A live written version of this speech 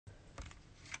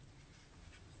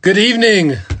Good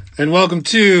evening, and welcome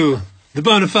to the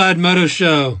Bonafide Moto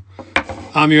Show.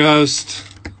 I'm your host,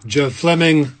 Joe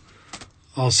Fleming,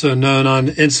 also known on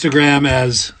Instagram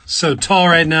as So Tall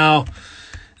Right Now.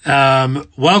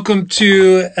 Welcome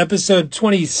to episode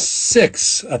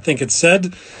 26, I think it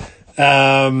said.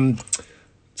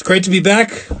 It's great to be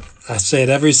back. I say it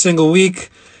every single week.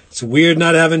 It's weird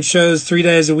not having shows 3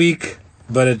 days a week,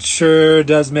 but it sure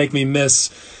does make me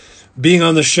miss being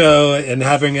on the show and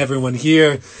having everyone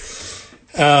here.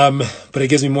 But it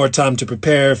gives me more time to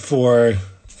prepare for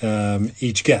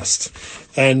each guest.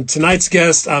 And tonight's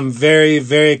guest, I'm very,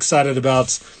 very excited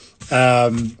about.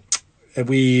 What's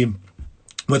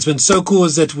been so cool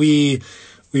is that we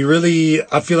really,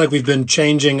 I feel like we've been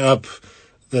changing up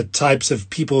the types of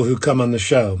people who come on the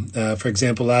show. For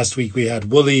example, last week we had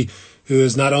Wooly, who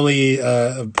is not only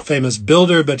a famous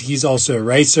builder, but he's also a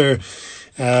racer.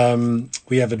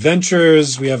 We have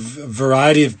adventurers, we have a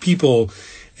variety of people.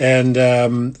 And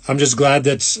I'm just glad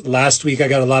that last week I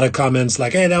got a lot of comments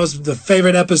like, hey, that was the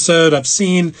favorite episode I've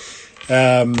seen.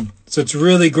 So it's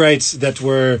really great that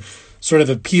we're sort of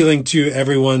appealing to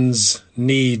everyone's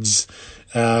needs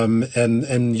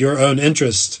and your own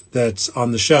interest that's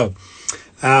on the show.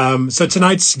 So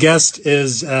tonight's guest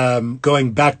is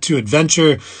going back to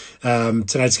adventure.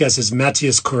 Tonight's guest is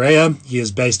Matthias Correa. He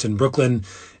is based in Brooklyn,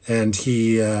 and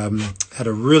he had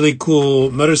a really cool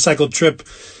motorcycle trip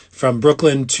from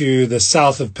Brooklyn to the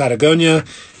south of Patagonia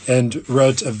and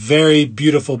wrote a very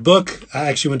beautiful book. I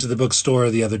actually went to the bookstore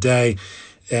the other day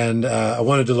and I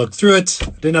wanted to look through it.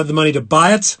 I didn't have the money to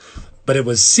buy it, but it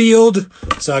was sealed,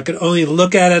 so I could only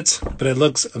look at it, but it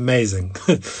looks amazing.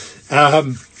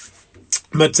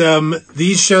 But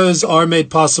these shows are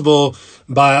made possible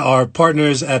by our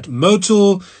partners at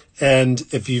Motul. And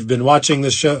if you've been watching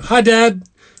this show, hi, Dad.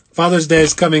 Father's Day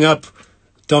is coming up.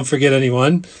 Don't forget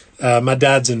anyone. My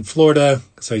dad's in Florida,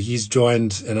 so he's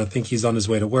joined, and I think he's on his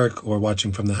way to work or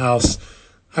watching from the house.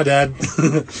 Hi, Dad.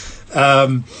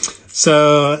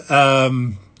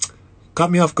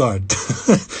 Caught me off guard.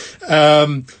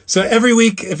 So every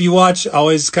week, if you watch, I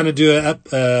always kind of do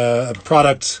a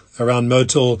product around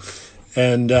Motul.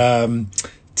 And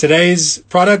today's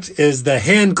product is the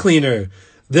hand cleaner.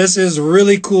 This is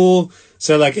really cool.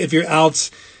 So like if you're out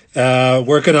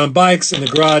working on bikes in the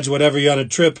garage, whatever, you're on a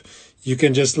trip, you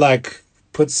can just like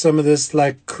put some of this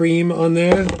like cream on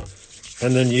there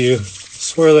and then you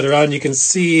swirl it around. You can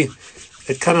see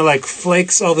it kind of like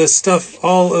flakes all this stuff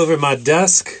all over my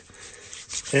desk.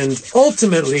 And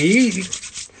ultimately,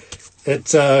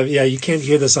 you can't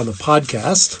hear this on the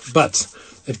podcast, but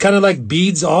it kind of like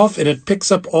beads off and it picks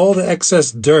up all the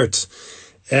excess dirt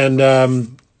and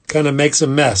kind of makes a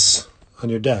mess on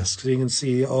your desk. So you can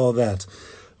see all that.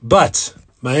 But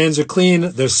my hands are clean,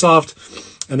 they're soft,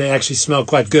 and they actually smell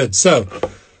quite good. So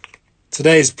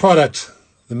today's product,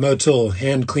 the Motul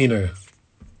hand cleaner,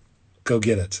 go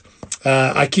get it.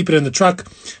 I keep it in the truck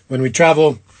when we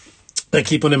travel. I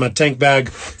keep one in my tank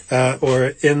bag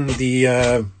or in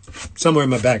the somewhere in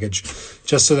my baggage,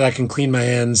 just so that I can clean my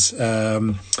hands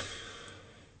and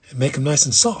make them nice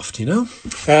and soft, you know?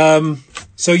 I'm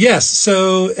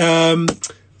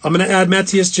going to add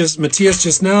Matthias just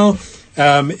now.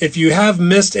 If you have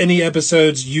missed any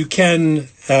episodes, you can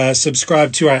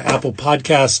subscribe to our Apple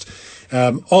podcast.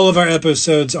 All of our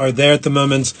episodes are there at the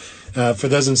moment. For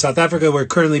those in South Africa, we're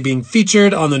currently being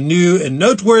featured on the New and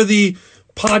Noteworthy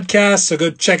podcast, so go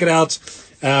check it out.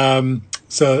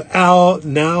 So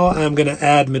now I'm going to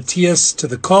add Matthias to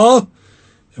the call,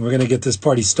 and we're going to get this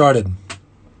party started.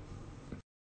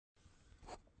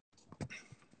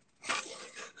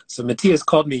 So Matthias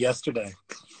called me yesterday.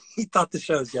 He thought the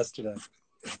show was yesterday.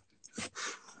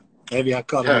 Maybe I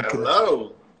called him.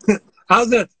 Hello.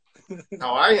 How's it?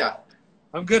 How are you?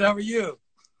 I'm good. How are you?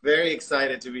 Very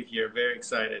excited to be here. Very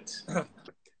excited.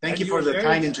 Thank you for the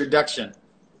kind introduction.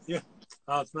 Yeah.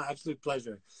 Oh, it's my absolute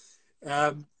pleasure.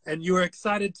 And you were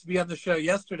excited to be on the show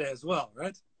yesterday as well,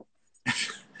 right?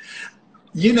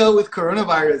 You know, with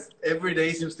coronavirus, every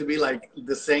day seems to be like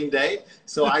the same day.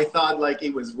 So I thought like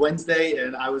it was Wednesday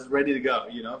and I was ready to go,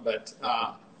 you know, but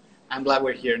I'm glad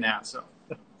we're here now. So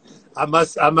I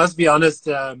must be honest.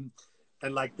 And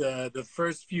like the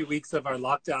first few weeks of our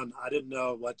lockdown, I didn't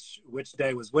know which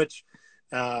day was which.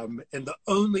 And the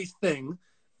only thing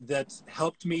that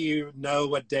helped me know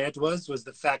what day it was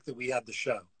the fact that we had the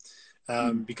show.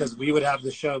 Because we would have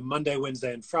the show Monday,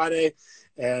 Wednesday, and Friday.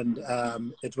 And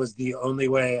it was the only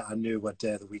way I knew what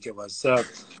day of the week it was. So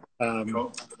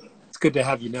cool. It's good to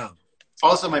have you now.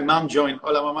 Also, my mom joined.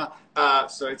 Hola, mama.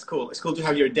 So it's cool. It's cool to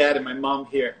have your dad and my mom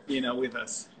here, you know, with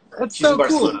us. That's so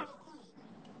cool.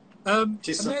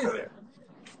 She's so cool.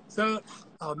 So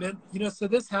Oh man, so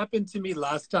this happened to me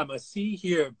last time. I see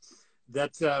here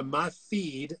that my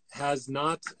feed has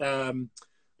not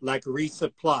like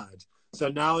resupplied. So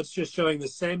now it's just showing the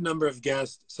same number of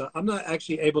guests. So I'm not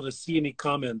actually able to see any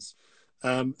comments.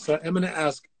 So I'm going to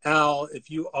ask Al,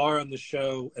 if you are on the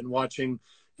show and watching,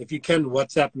 if you can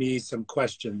WhatsApp me some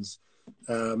questions.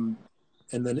 And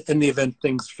then in the event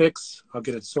things fix, I'll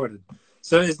get it sorted.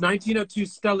 So is 1902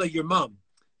 Stella your mom?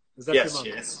 Is that Yes, your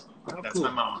mom? yes. Oh, That's cool.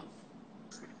 my mom.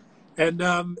 And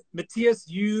Matthias,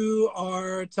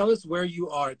 tell us where you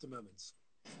are at the moment.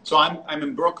 So I'm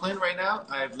in Brooklyn right now.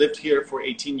 I've lived here for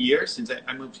 18 years since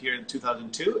I moved here in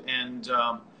 2002. And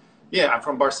yeah, I'm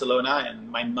from Barcelona, and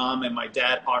my mom and my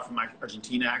dad are from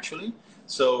Argentina, actually.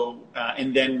 So,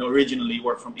 and then originally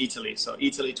were from Italy. So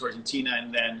Italy to Argentina,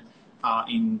 and then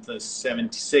in the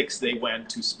 76, they went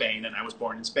to Spain, and I was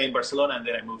born in Spain, Barcelona, and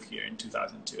then I moved here in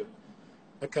 2002.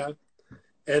 Okay.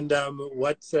 And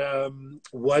what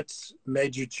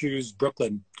made you choose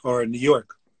Brooklyn or New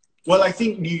York? Well, I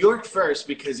think New York first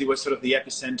because it was sort of the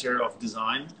epicenter of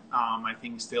design. I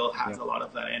think it still has a lot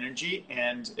of that energy,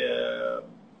 and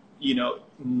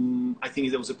I think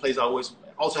there was a place I always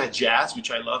also had jazz,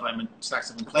 which I love. I'm a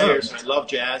saxophone player, so I love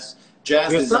jazz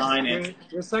design, and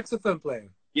you're a saxophone player.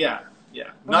 Yeah,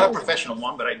 not a professional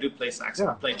one, but I do play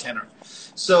saxophone, play tenor.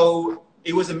 So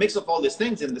it was a mix of all these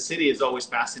things, and the city has always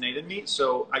fascinated me.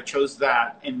 So I chose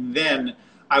that, and then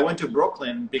I went to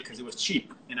Brooklyn because it was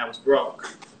cheap and I was broke.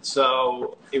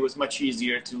 So it was much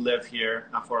easier to live here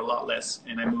for a lot less,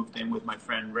 and I moved in with my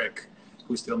friend Rick,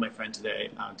 who's still my friend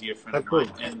today, dear friend of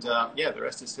mine. And yeah, the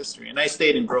rest is history. And I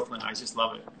stayed in Brooklyn. I just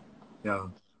love it. Yeah,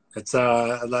 it's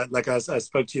like I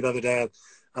spoke to you the other day.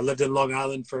 I lived in Long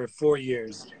Island for 4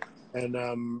 years, and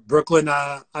Brooklyn.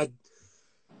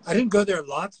 I didn't go there a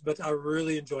lot, but I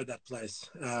really enjoyed that place.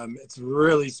 It's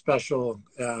really special.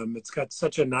 It's got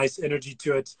such a nice energy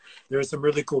to it. There are some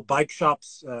really cool bike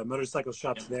shops, motorcycle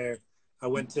shops there. I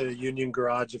went to Union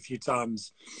Garage a few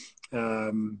times.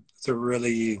 It's a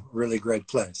really, really great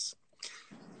place.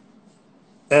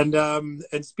 And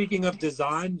speaking of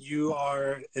design, you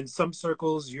are in some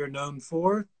circles you're known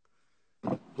for.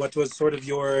 What was sort of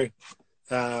your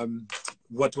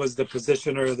what was the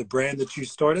position or the brand that you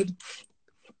started?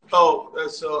 Oh,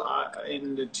 so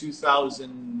in the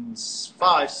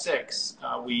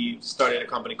 2005-06, we started a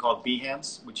company called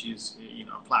Behance, which is a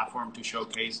platform to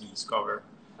showcase and discover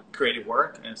creative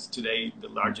work. And it's today the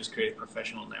largest creative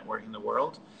professional network in the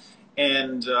world,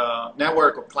 and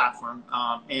network or platform.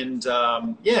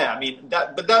 Yeah, I mean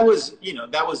that. But that was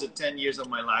that was 10 years of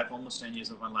my life, almost 10 years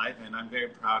of my life, and I'm very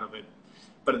proud of it.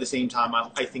 But at the same time,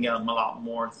 I think I'm a lot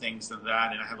more things than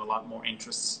that, and I have a lot more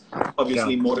interests.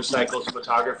 Obviously, motorcycles,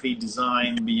 photography,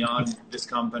 design beyond this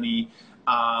company,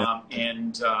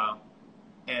 and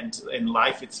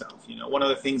life itself. One of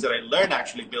the things that I learned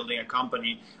actually building a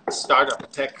company, a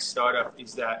tech startup,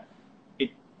 is that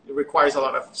it requires a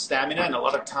lot of stamina and a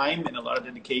lot of time and a lot of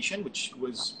dedication, which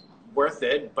was worth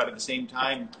it. But at the same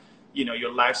time,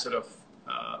 your life sort of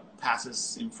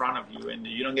passes in front of you, and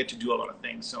you don't get to do a lot of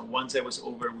things. So once I was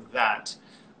over with that,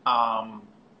 I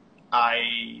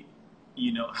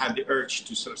had the urge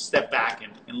to sort of step back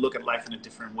and look at life in a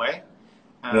different way,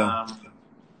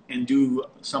 and do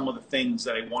some of the things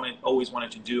that I always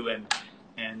wanted to do,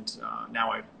 and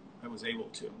now I was able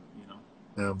to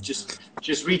just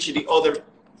reach the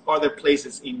other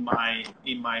places in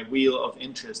my wheel of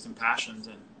interest and passions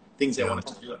and things I wanted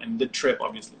to do, and the trip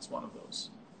obviously is one of those.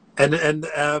 And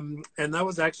that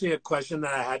was actually a question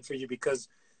that I had for you, because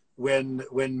when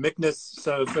Miknas,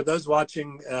 so for those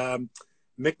watching,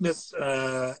 Miknas,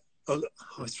 I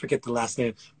always forget the last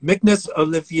name, Miknas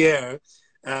Olivier,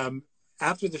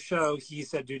 after the show, he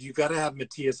said, dude, you got to have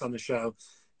Matthias on the show.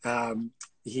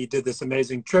 He did this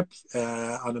amazing trip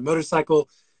on a motorcycle,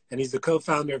 and he's the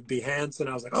co-founder of Behance. And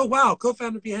I was like, oh, wow,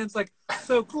 co-founder of Behance, like,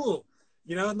 so cool.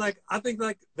 And like, I think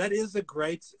like that is a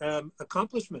great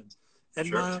accomplishment. And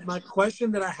my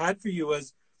question that I had for you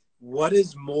was, what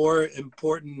is more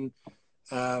important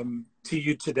to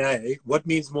you today? What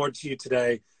means more to you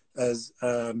today, as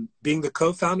being the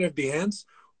co-founder of Behance,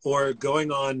 or going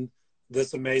on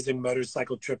this amazing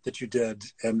motorcycle trip that you did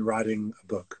and writing a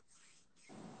book?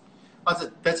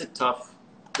 That's a tough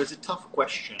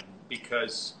question,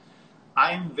 because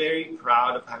I'm very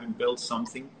proud of having built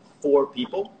something for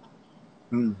people.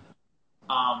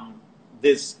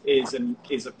 This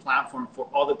is a platform for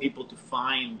other people to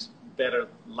find better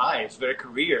lives, better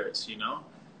careers,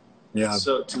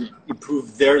 so to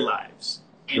improve their lives,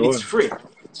 and it's free.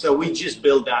 So we just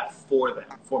build that for them,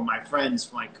 for my friends,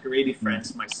 for my creative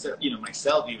friends, myself,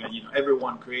 myself even,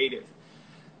 everyone creative.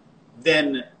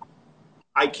 Then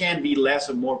I can't be less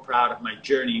or more proud of my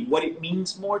journey. What it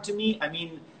means more to me, I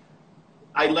mean,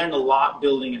 I learned a lot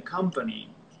building a company.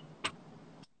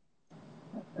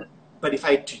 But if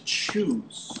I had to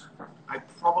choose, I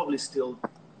probably still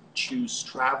choose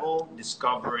travel,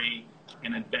 discovery,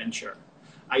 and adventure.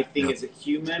 I think as a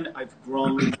human, I've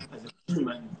grown as a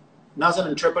human, not as an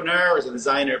entrepreneur or as a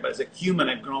designer, but as a human,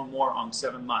 I've grown more on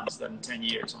 7 months than 10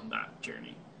 years on that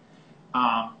journey.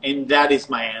 And that is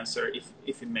my answer,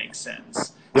 if it makes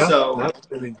sense. Yeah, so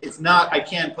absolutely. it's not, I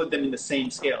can't put them in the same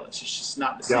scale. It's just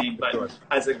not the same. But sure.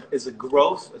 as a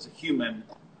growth, as a human,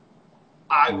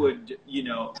 I would,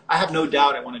 I have no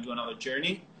doubt I want to do another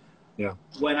journey. Yeah.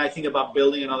 When I think about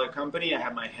building another company, I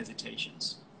have my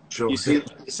hesitations. Sure. You see,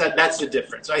 that's the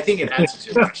difference. So I think it answers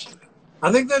your question.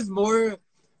 I think there's more,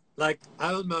 like,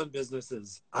 I own my own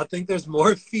businesses. I think there's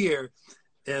more fear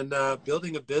in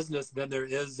building a business than there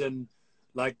is in,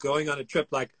 like, going on a trip.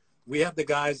 Like, we have the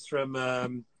guys from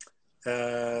the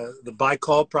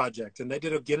Baikal Project, and they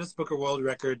did a Guinness Book of World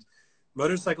Record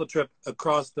motorcycle trip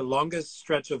across the longest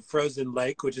stretch of frozen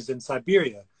lake, which is in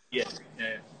Siberia. Yeah.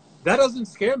 That doesn't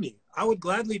scare me. I would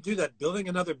gladly do that. Building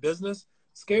another business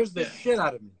scares the shit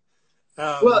out of me.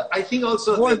 Well, I think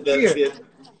also I mean,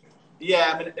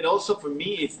 it also for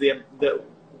me it's the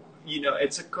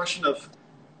it's a question of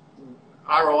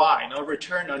ROI,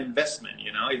 return on investment.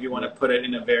 If you want to put it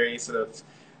in a very sort of,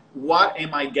 what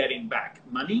am I getting back?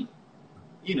 Money?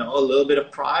 A little bit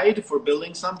of pride for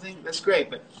building something, that's great.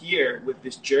 But here with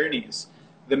these journeys,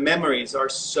 the memories are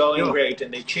so ingrained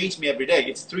and they change me every day.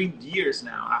 It's 3 years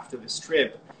now after this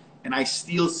trip, and I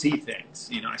still see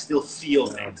things, I still feel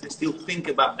things. I still think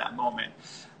about that moment.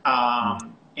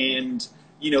 And,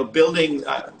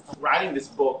 writing this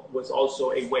book was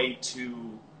also a way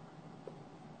to,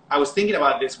 I was thinking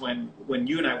about this when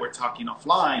you and I were talking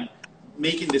offline.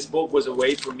 Making this book was a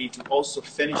way for me to also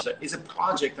finish it. It's a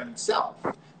project in itself.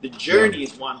 The journey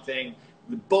is one thing.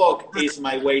 The book is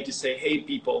my way to say, hey,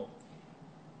 people,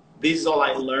 this is all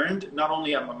I learned, not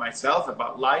only about myself,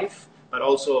 about life, but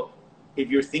also if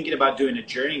you're thinking about doing a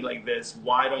journey like this,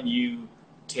 why don't you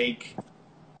take,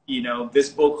 this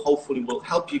book hopefully will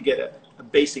help you get a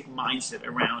basic mindset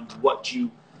around what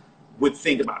you would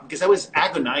think about. Because I was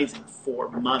agonizing for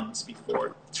months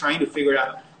before, trying to figure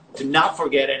out to not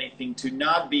forget anything, to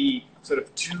not be sort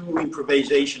of too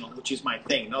improvisational, which is my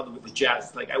thing, not with the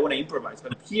jazz. Like, I want to improvise.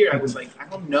 But here I was like, I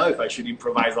don't know if I should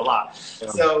improvise a lot. Yeah.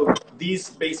 So this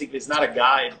basically is not a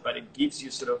guide, but it gives you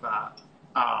sort of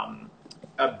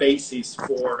a basis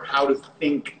for how to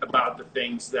think about the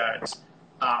things that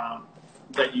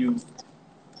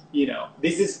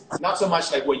this is not so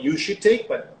much like what you should take,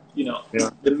 but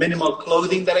the minimal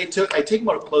clothing that I took. I take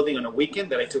more clothing on a weekend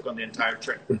than I took on the entire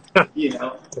trip.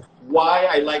 Why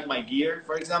I like my gear,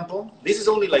 for example. This is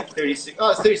only like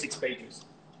 36 pages.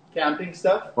 Camping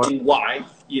stuff, and why,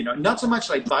 not so much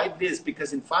like buy this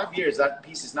because in 5 years that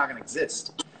piece is not going to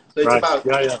exist. So it's about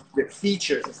the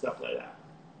features and stuff like that.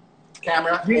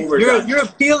 Camera,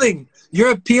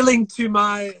 you're appealing to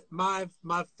my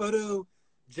photo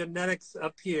genetics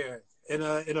up here in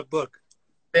a book.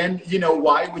 Then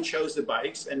why we chose the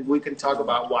bikes, and we can talk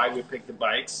about why we picked the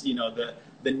bikes.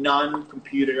 The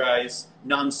non-computerized,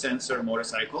 non-sensor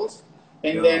motorcycles,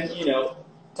 and then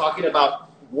talking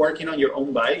about working on your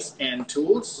own bikes and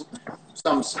tools,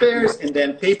 some spares, and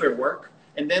then paperwork,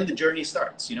 and then the journey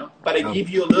starts. But I give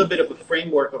you a little bit of a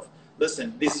framework of,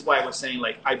 listen, this is why I was saying,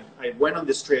 like, I went on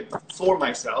this trip for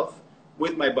myself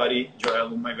with my buddy Joel,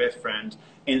 my best friend.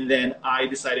 And then I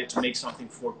decided to make something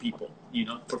for people,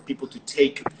 for people to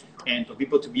take and for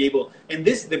people to be able. And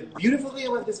the beautiful thing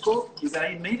about this book is that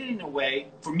I made it in a way,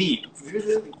 for me,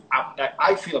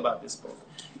 I feel about this book,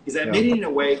 is that I made it in a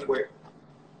way where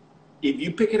if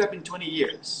you pick it up in 20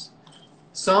 years,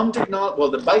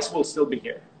 the bikes will still be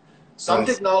here. Some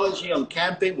technology on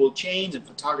camping will change and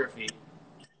photography,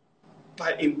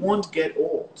 but it won't get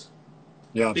old.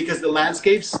 Yeah. Because the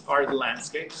landscapes are the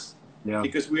landscapes. Yeah.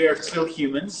 Because we are still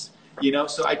humans,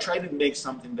 so I tried to make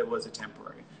something that was a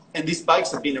temporary. And these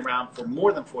bikes have been around for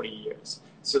more than 40 years.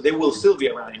 So they will still be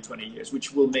around in 20 years,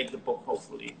 which will make the book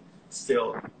hopefully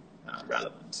still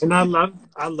relevant. And I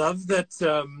love that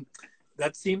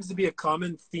that seems to be a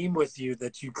common theme with you,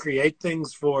 that you create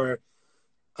things for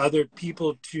other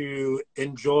people to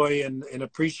enjoy and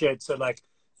appreciate. So like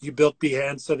you built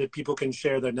Behance so that people can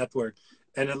share their network.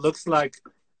 And it looks like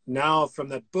now from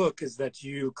that book is that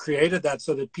you created that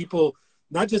so that people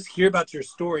not just hear about your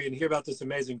story and hear about this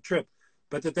amazing trip,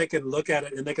 but that they can look at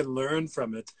it and they can learn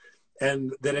from it,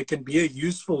 and that it can be a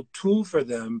useful tool for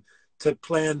them to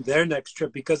plan their next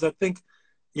trip. Because I think,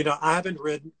 I haven't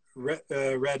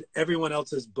read everyone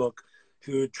else's book,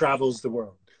 who travels the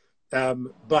world.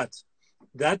 But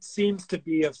that seems to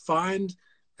be a fine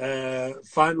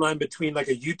line between like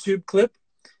a YouTube clip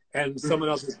and someone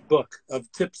else's book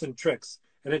of tips and tricks.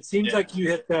 And it seems like you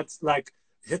hit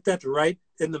that right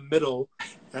in the middle,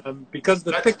 because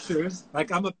the pictures,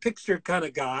 like I'm a picture kind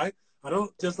of guy. I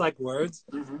don't just like words.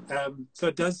 So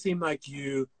it does seem like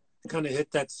you kind of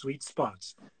hit that sweet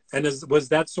spot. And was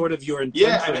that sort of your intention?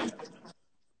 Yeah, I mean,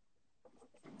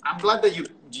 I'm glad that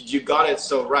you got it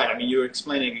so right. I mean, you're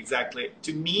explaining exactly.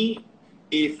 To me,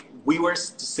 if we were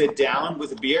to sit down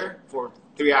with a beer for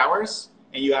 3 hours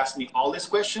and you asked me all these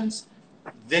questions,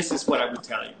 this is what I would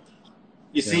tell you.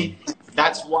 You see,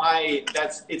 that's why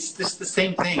it's just the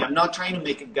same thing. I'm not trying to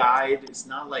make a guide. It's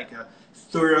not like a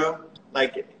thorough,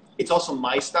 like it's also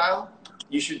my style.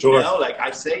 You should know, like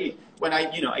I say, when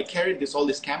I carried all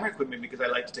this camera equipment because I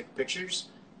like to take pictures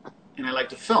and I like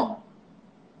to film.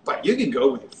 But you can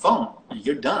go with your phone and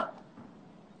you're done.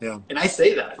 Yeah. And I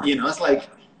say that, it's like,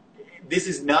 this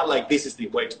is not like, this is the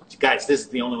way guys, this is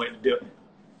the only way to do it.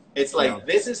 It's like,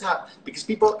 this is how, because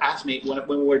people ask me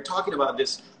when we're talking about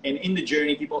this and in the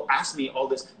journey, people ask me all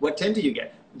this, what tent do you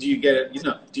get? Do you get it?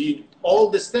 Do you, all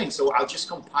this thing. So I'll just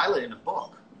compile it in a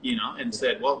book, and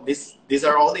said, well, these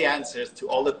are all the answers to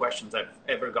all the questions I've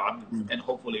ever gotten. And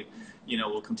hopefully,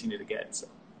 we'll continue to get. So.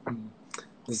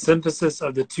 The synthesis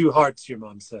of the two hearts, your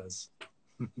mom says.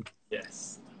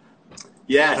 Yes.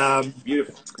 Yeah.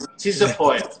 Beautiful. She's a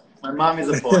poet. My mom is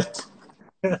a poet.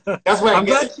 That's why I'm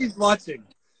glad she's watching.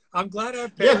 I'm glad our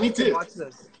parents can watch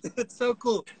this. It's so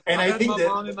cool. And I think my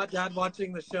mom and my dad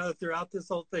watching the show throughout this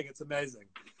whole thing. It's amazing.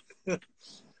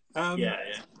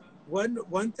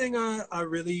 One thing I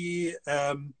really,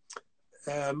 I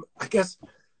guess,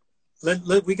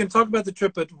 we can talk about the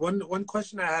trip, but one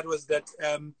question I had was that,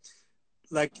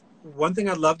 like, one thing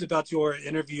I loved about your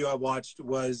interview I watched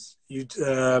was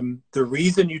the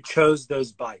reason you chose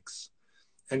those bikes.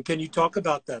 And can you talk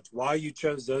about that? Why you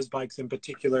chose those bikes in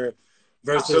particular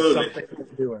versus something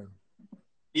newer?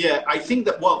 Yeah, I think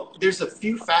that, there's a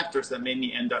few factors that made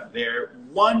me end up there.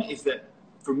 One is that,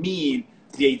 for me,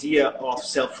 the idea of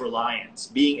self-reliance,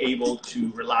 being able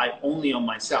to rely only on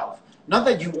myself. Not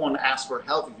that you want to ask for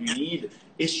help if you need it.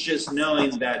 It's just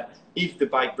knowing that if the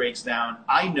bike breaks down,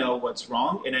 I know what's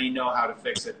wrong and I know how to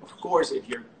fix it. Of course, if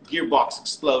your gearbox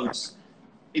explodes,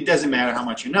 it doesn't matter how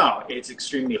much you know. It's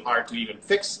extremely hard to even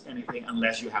fix anything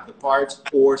unless you have the parts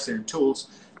or certain tools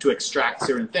to extract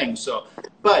certain things.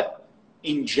 But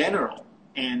in general,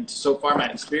 and so far my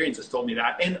experience has told me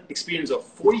that, and experience of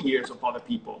 40 years of other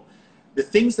people, the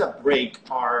things that break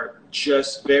are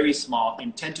just very small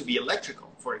and tend to be electrical.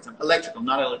 For example, electrical,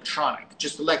 not electronic,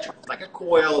 just electrical, like a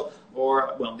coil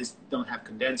or, these don't have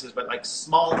condensers, but like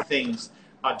small things,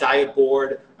 a diode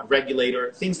board, a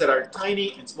regulator, things that are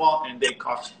tiny and small and they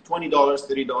cost $20,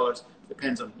 $30,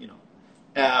 depends on,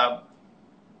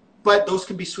 but those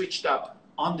can be switched up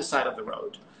on the side of the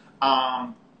road.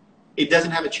 It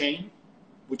doesn't have a chain,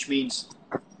 which means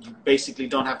you basically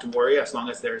don't have to worry as long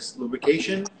as there's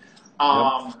lubrication.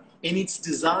 And it's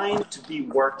designed to be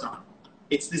worked on.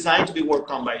 It's designed to be worked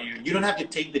on by you. You don't have to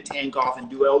take the tank off and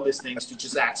do all these things to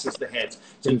just access the heads.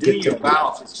 So doing your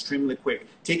valves is extremely quick.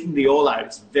 Taking the oil out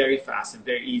is very fast and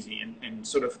very easy and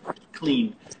sort of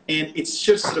clean. And it's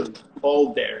just sort of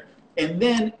all there. And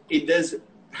then it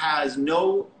has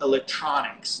no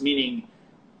electronics, meaning,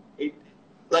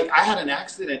 like I had an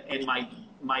accident and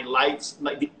my lights,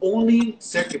 like the only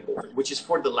circuit board, which is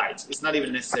for the lights, it's not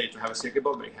even necessary to have a circuit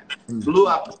board, but it blew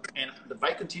up and the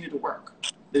bike continued to work.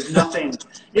 There's nothing,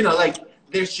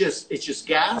 it's just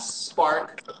gas,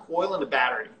 spark, a coil, and a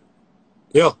battery.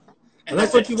 Yeah. And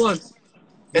that's what you want.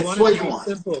 That's what you want.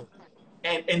 Simple.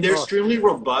 And they're extremely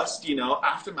robust.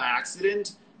 After my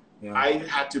accident, I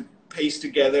had to paste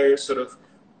together sort of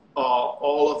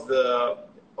all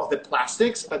of the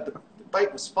plastics, but the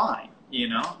bike was fine,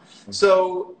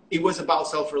 So it was about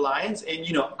self-reliance. And,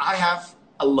 I have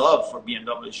a love for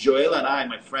BMWs. Joel and I,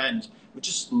 my friend, we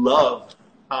just love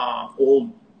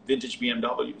old vintage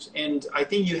BMWs. And I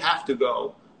think you have to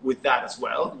go with that as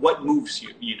well. What moves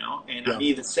you, And for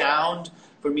me, the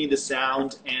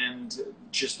sound and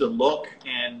just the look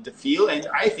and the feel. And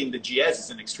I think the GS is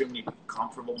an extremely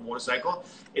comfortable motorcycle.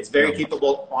 It's very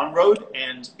capable on-road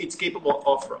and it's capable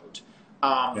off-road.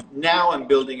 Now I'm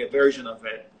building a version of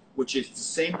it, which is the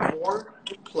same core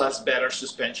plus better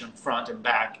suspension front and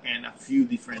back and a few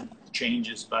different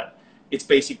changes, but it's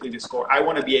basically this core. I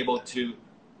want to be able to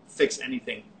fix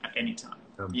anything at any time,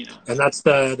 And that's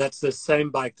the same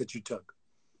bike that you took.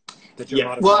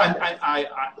 Modifying. Well,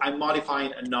 I'm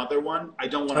modifying another one. I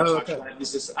don't want to touch on it.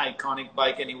 This is iconic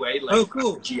bike anyway, like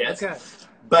cool. GS. Okay.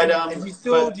 And you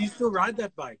but do you still ride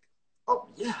that bike? oh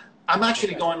yeah, I'm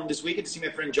actually Okay. going this weekend to see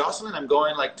my friend Jocelyn. I'm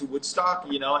going like to Woodstock,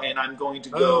 and I'm going to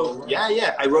Oh, go. wow. Yeah,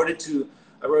 yeah. I rode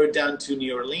it down to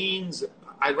New Orleans.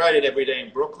 I ride it every day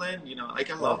in Brooklyn. Like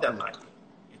I Oh, love that cool. bike.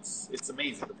 It's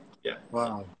amazing. Yeah,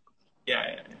 Wow. yeah,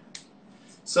 yeah. Yeah.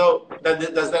 So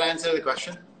does that answer the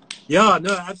question? Yeah,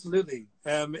 no, absolutely.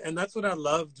 And that's what I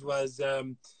loved was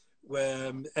and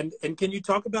can you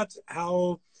talk about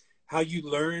how you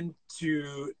learned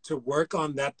to work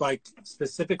on that bike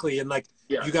specifically, and like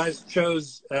Yeah. you guys chose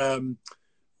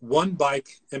one bike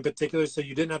in particular so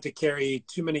you didn't have to carry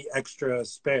too many extra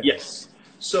spares. Yes.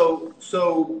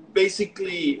 So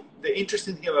basically, the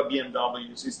interesting thing about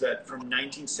BMWs is that from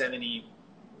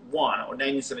 1971 or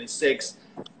 1976,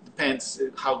 depends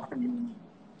how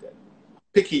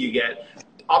picky you get,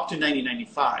 up to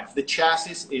 1995, the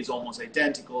chassis is almost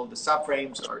identical. The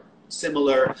subframes are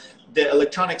similar. The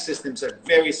electronic systems are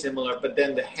very similar, but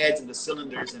then the heads and the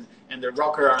cylinders and the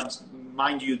rocker arms,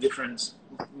 mind you, different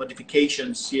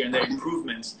modifications here and there,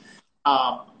 improvements.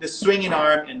 The swinging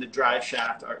arm and the drive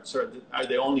shaft are are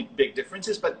the only big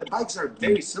differences, but the bikes are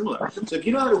very similar. So if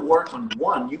you know how to work on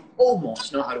one, you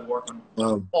almost know how to work on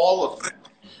Wow. all of them.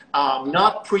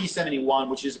 Not pre 71,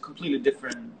 which is a completely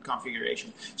different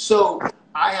configuration. So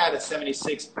I had a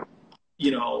 76,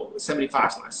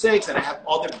 75/6, and I have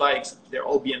other bikes. They're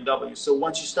all BMW. So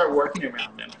once you start working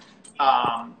around them,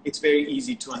 it's very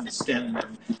easy to understand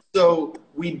them. So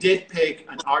we did pick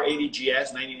an R80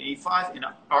 GS 1985 and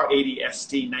an R80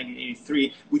 ST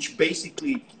 1983, which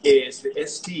basically is the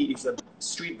ST is a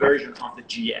street version of the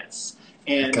GS.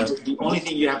 And Okay. the only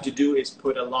thing you have to do is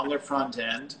put a longer front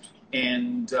end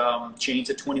and change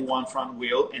the 21 front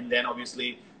wheel, and then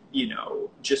obviously,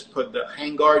 just put the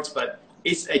handguards, but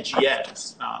it's a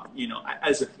GS,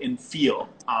 as in feel.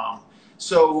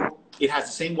 So it has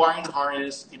the same wiring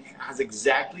harness and it has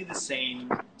exactly the same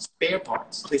spare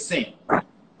parts, the same.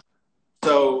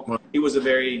 So Wow. it was a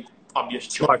very obvious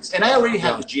Smart. choice. And I already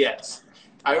had Yeah. the GS.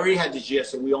 I already had the GS,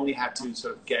 so we only had to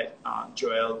sort of get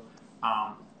Joel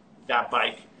that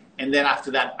bike. And then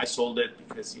after that, I sold it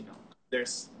because,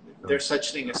 there's there's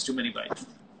such thing as too many bikes.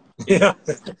 Yeah.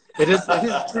 It is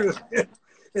true.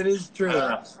 It is true.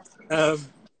 Uh, Um,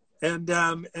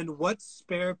 and what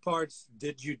spare parts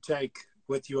did you take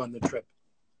with you on the trip?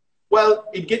 well,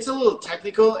 it gets a little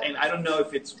technical, and I don't know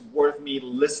if it's worth me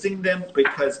listing them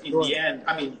because in Sure. the end,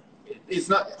 I mean, it's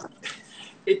not.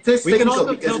 It is We can technical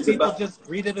also because tell it's people about. just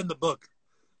read it in the book.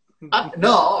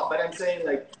 No, but I'm saying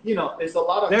like there's a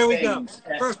lot of There we go. things.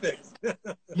 And, Perfect.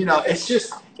 it's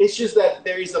just that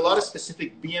there is a lot of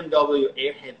specific BMW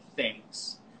airhead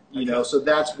things. Okay. So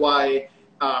that's why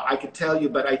I could tell you.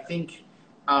 But I think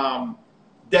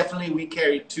definitely we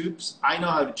carry tubes. I know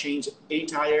how to change a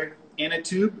tire and a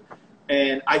tube,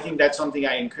 and I think that's something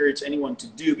I encourage anyone to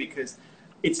do because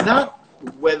it's not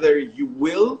whether you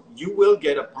will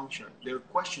get a puncture. The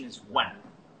question is when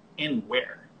and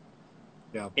where.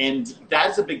 Yeah. And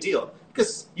that's a big deal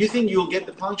because you think you'll get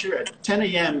the puncture at 10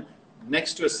 a.m.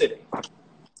 next to a city.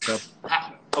 Yep.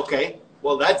 Okay,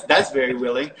 well that's very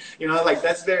willing. Like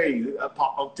that's very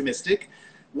optimistic.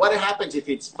 What happens if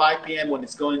it's 5 p.m. when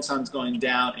sun's going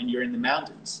down and you're in the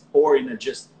mountains or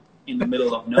just in the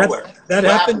middle of nowhere? That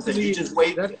What happened happens to then? You me. just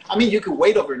wait. That I mean, you could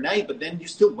wait overnight, but then you're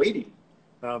still waiting.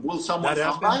 Will someone that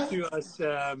come happened by? to us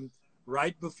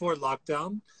right before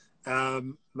lockdown.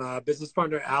 My business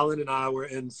partner Alan and I were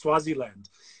in Swaziland,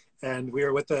 and we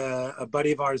were with a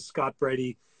buddy of ours, Scott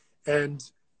Brady. And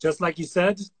just like you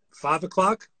said, 5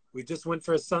 o'clock, we just went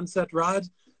for a sunset ride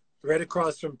right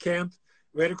across from camp,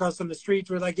 right across from the street.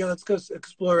 We're like, yeah, let's go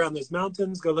explore around those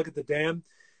mountains, go look at the dam.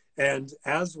 And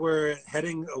as we're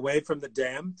heading away from the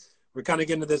dam, we're kind of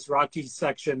getting to this rocky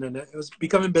section, and it was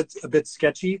becoming a bit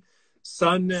sketchy.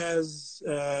 Sun as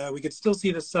we could still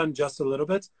see the sun just a little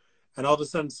bit, and all of a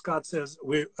sudden Scott says,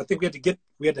 I think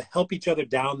we had to help each other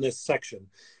down this section.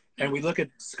 And we look at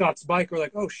Scott's bike, we're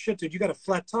like, oh shit, dude, you got a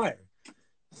flat tire.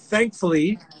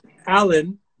 Thankfully,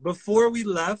 Alan, before we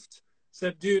left,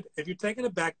 said, dude, if you're taking a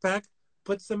backpack,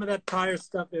 put some of that tire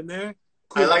stuff in there. I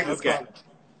Cool, like no this guy. problem.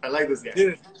 I like this guy.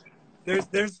 Dude,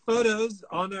 there's photos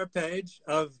on our page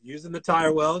of using the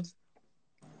tire weld.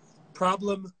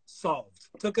 Problem solved.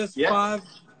 Took us Yeah.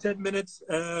 5-10 minutes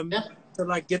Yeah. to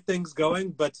like get things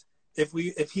going, but if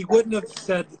he wouldn't have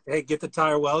said, hey, get the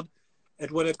tire weld,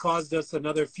 it would have caused us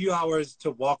another few hours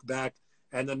to walk back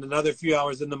and then another few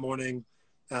hours in the morning.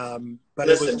 But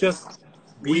it was Listen, just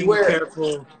we being were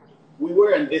careful. we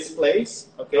were in this place.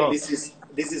 Okay, Oh. this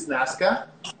is Nazca,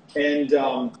 and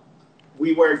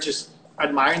we were just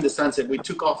admiring the sunset. We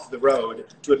took off the road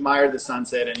to admire the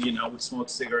sunset, and you know, we smoked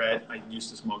a cigarette. I used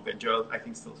to smoke that. Joe, I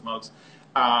think, still smokes.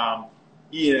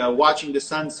 You know, watching the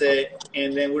sunset,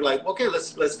 and then we're like, okay,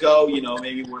 let's go. You know,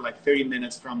 maybe we're like 30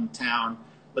 minutes from town.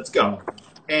 Let's go.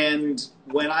 And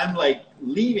when I'm like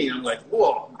leaving, I'm like,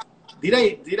 whoa, did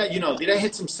I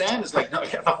hit some sand? It's like, no, you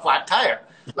have a flat tire.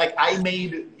 Like I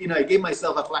gave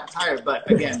myself a flat tire. But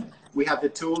again, we have the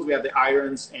tools, we have the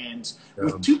irons, and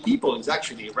with two people, it's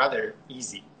actually rather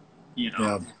easy, you know.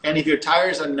 Yeah. And if your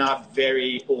tires are not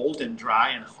very old and dry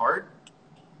and hard,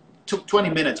 took 20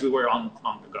 minutes, we were on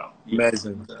the go.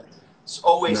 Amazing. So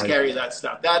always carry that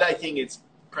stuff. That I think it's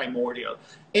primordial.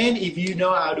 And if you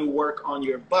know how to work on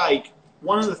your bike,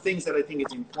 one of the things that I think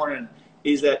is important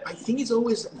is that I think it's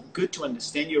always good to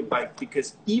understand your bike,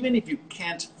 because even if you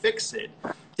can't fix it,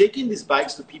 taking these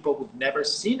bikes to people who've never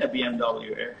seen a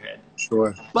BMW Airhead,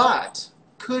 sure, but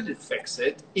could fix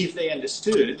it if they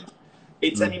understood,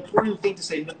 it's an important thing to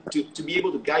say, to be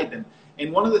able to guide them.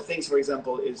 And one of the things, for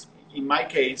example, is in my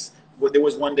case, there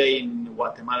was one day in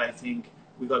Guatemala, I think,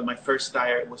 we got my first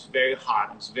tire. It was very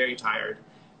hot. I was very tired.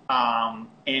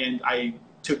 And I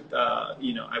took,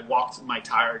 I walked my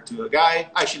tire to a guy.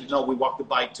 Actually, no, we walked the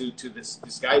bike to this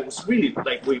guy. It was really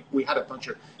like we had a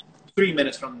puncture 3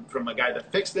 minutes from a guy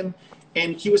that fixed him.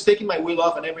 And he was taking my wheel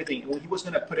off and everything. And when he was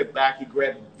going to put it back, he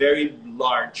grabbed a very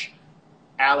large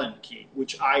Allen key,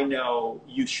 which I know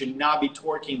you should not be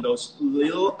torquing those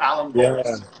little Allen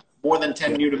bolts more than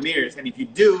 10 Newton meters. And if you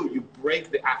do, you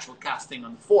break the actual casting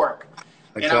on the fork.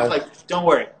 Okay. And I was like, don't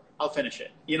worry, I'll finish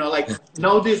it. You know, like,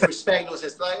 no disrespect. It was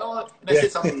just like, oh, and I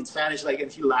said something in Spanish, like,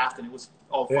 and he laughed, and it was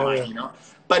all fine, you know.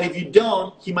 But if you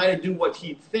don't, he might do what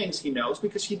he thinks he knows,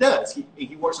 because he does.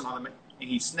 He works on automatic, and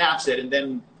he snaps it, and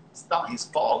then it's not his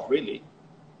fault, really.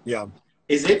 Yeah.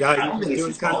 Is it? Yeah, I don't think it's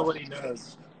his fault. what he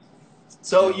knows.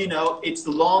 So, you know, it's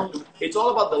all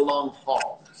about the long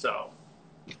haul. So,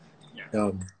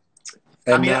 yeah.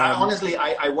 I mean, honestly,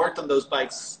 I worked on those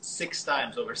bikes 6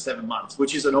 times over 7 months,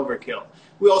 which is an overkill.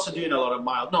 We also doing a lot of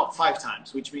miles, no, 5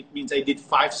 times, which means I did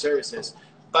 5 services,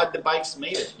 but the bikes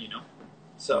made it, you know.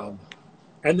 So,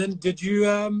 and then did you?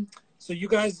 So you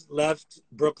guys left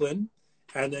Brooklyn,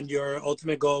 and then your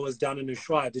ultimate goal was down in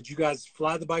Ushuaia. Did you guys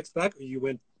fly the bikes back, or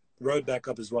you rode back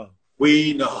up as well?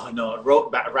 Riding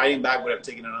back would have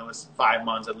taken another 5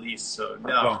 months at least. So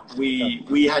no,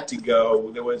 we had to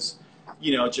go. There was,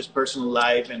 you know, just personal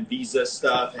life and visa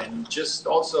stuff, and just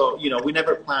also, you know, we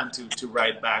never planned to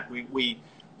ride back. We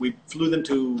flew them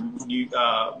to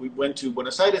we went to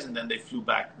Buenos Aires, and then they flew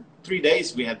back. 3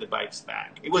 days we had the bikes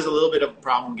back. It was a little bit of a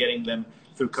problem getting them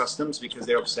through customs, because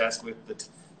they're obsessed with the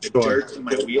dirt in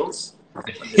my wheels.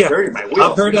 The dirt in my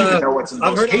wheels.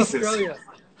 I've heard cases. Australia.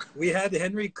 We had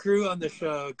Henry Crew on the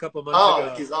show a couple months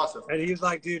ago. Oh, he's awesome. And he's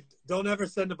like, dude, don't ever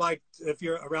send a bike if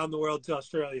you're around the world to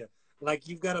Australia. Like,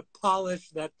 you've got to polish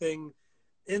that thing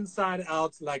inside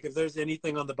out. Like, if there's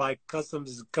anything on the bike,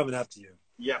 customs is coming after you.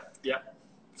 Yeah.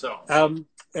 So,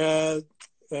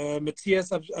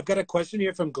 Matthias, I've got a question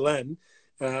here from Glenn.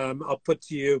 I'll put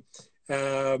to you.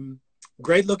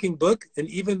 Great looking book. And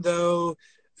even though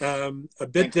a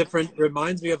bit different,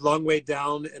 reminds me of Long Way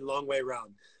Down and Long Way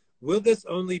Round. Will this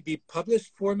only be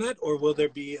published format, or will there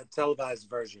be a televised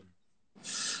version?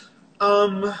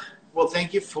 Well,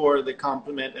 thank you for the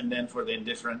compliment, and then for the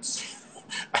indifference.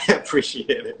 I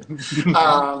appreciate it.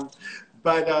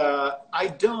 But I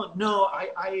don't know.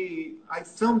 I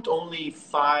filmed only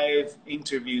 5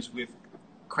 interviews with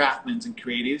craftsmen and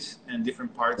creatives and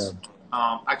different parts.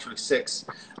 Yeah. Actually 6.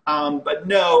 But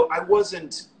no, I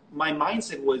wasn't. My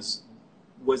mindset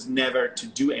was never to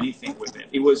do anything with it.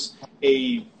 It was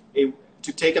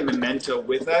to take a memento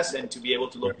with us, and to be able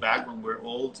to look back when we're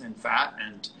old and fat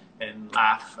and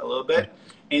laugh a little bit.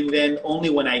 And then only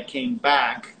when I came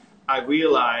back, I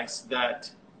realized that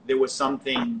there was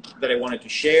something that I wanted to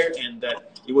share, and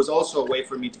that it was also a way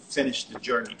for me to finish the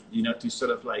journey, you know, to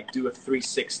sort of like do a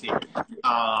 360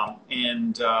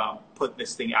 and put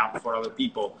this thing out for other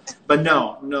people. But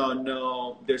no,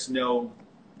 there's no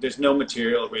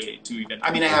material really to even,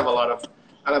 I mean, I have a lot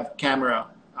of camera,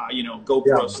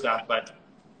 GoPro stuff, but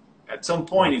at some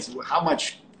point it's how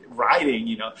much riding,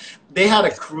 you know. They had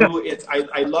a crew.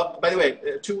 I love, by the way,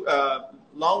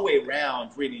 Long Way Round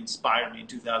really inspired me in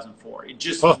 2004. It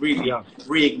just really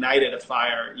reignited a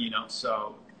fire, you know.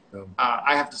 So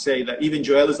I have to say that even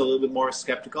Joel is a little bit more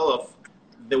skeptical of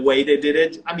the way they did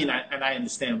it. I mean, I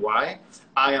understand why.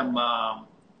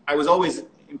 I was always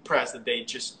impressed that they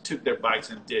just took their bikes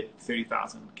and did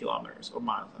 30,000 kilometers or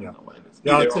miles. I don't know what it is.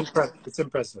 No, it's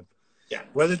impressive. Yeah.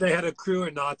 Whether they had a crew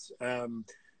or not,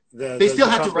 they still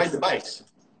had to ride the bikes.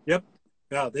 Yep.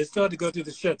 Yeah, they still had to go through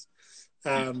the shit.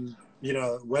 You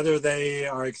know, whether they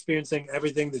are experiencing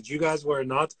everything that you guys were or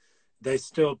not, they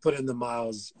still put in the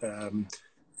miles.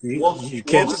 You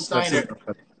can't Wolf just let Steiner,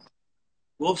 them.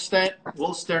 Wolf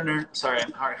Sterner, sorry,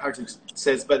 I'm hard to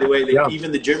says, by the way, that Yeah.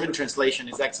 even the German translation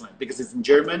is excellent because it's in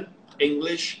German,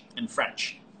 English, and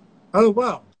French. Oh,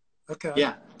 wow. Okay.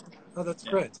 Yeah. Oh, that's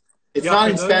Yeah. great. It's Yeah, not for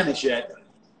in those. Spanish yet. It's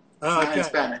Oh, not in okay.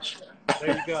 Spanish.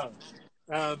 There you go.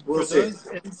 We'll For see. those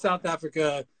in South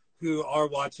Africa who are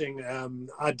watching,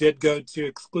 I did go to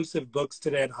Exclusive Books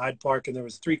today at Hyde Park, and there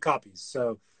was 3 copies.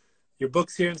 So your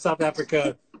book's here in South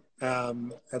Africa.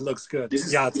 It looks good. This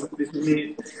is Yeah, this is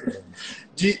me.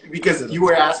 Because you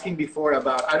were asking before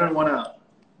about, I don't want to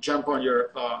jump on your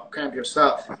cramp your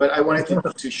style, but I wanted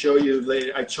to show you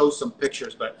later. I chose some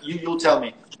pictures, but you'll tell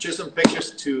me. Choose some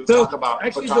pictures to so talk about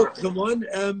actually photography.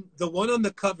 the one on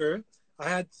the cover, I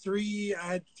had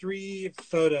three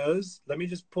photos. Let me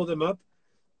just pull them up.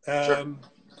 Sure.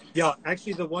 Yeah,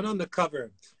 actually the one on the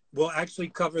cover will actually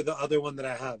cover the other one that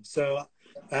I have.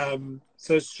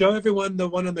 So show everyone the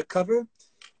one on the cover.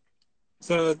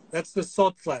 So that's the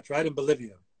salt flat, right, in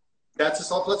Bolivia. That's the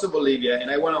salt flats of Bolivia, and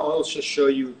I want to also show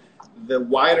you the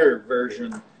wider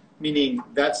version, meaning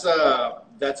that's a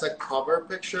cover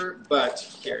picture, but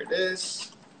here it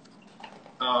is.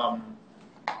 Oh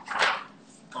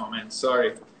man,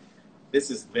 sorry.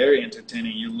 This is very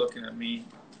entertaining. You looking at me.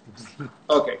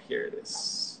 Okay, here it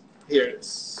is. Here it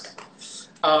is.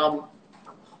 Oh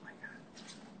my God.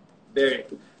 There you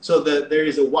go. So there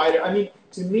is a wider, I mean,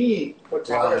 to me,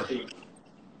 photography,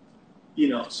 you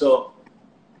know, so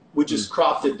we just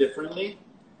cropped it differently.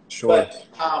 Sure. But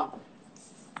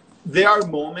there are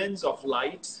moments of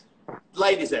light.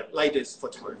 Light is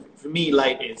photography. For me,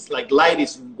 light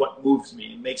is what moves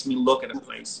me. It makes me look at a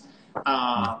place.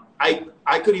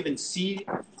 I could even see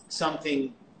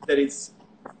something that is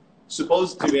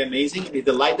supposed to be amazing, and if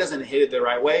the light doesn't hit it the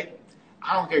right way,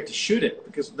 I don't care to shoot it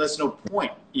because there's no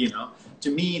point. You know,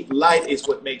 to me, light is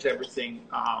what makes everything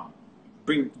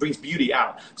brings beauty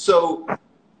out. So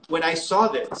when I saw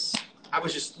this, I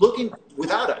was just looking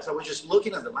without us. I was just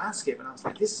looking at the landscape, and I was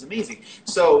like, "This is amazing."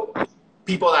 So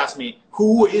people ask me,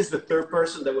 "Who is the third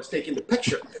person that was taking the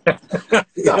picture?"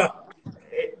 So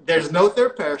there's no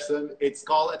third person. It's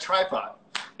called a tripod,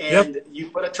 and you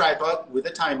put a tripod with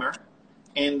a timer.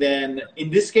 And then in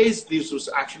this case, this was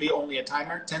actually only a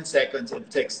timer, 10 seconds.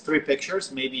 It takes 3 pictures,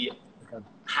 maybe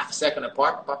half a second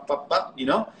apart, pop, pop, pop, you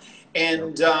know.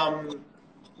 And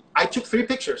I took 3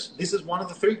 pictures. This is one of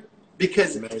the 3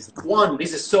 because one,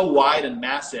 this is so wide and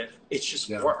massive. It just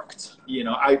worked. You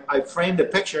know, I framed the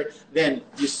picture. Then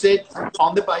you sit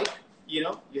on the bike. You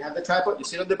know, you have the tripod. You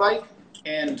sit on the bike,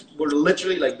 and we're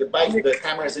literally like the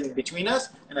camera is in between us,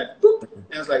 and I boop,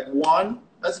 and it's like 1,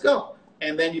 let's go.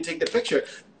 And then you take the picture.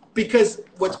 Because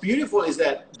what's beautiful is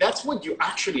that that's what you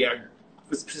actually are,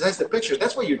 besides the picture,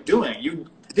 that's what you're doing.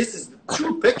 This is the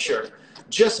true picture,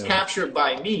 just captured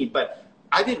by me. But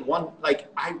I didn't want,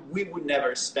 we would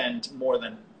never spend more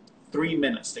than 3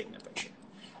 minutes taking a picture.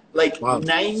 Like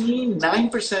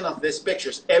 99% of these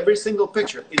pictures, every single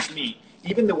picture is me.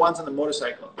 Even the ones on the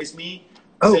motorcycle, it's me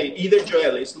saying, either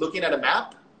Joel is looking at a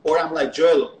map, or I'm like,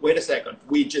 Joel, wait a second.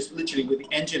 We just literally with the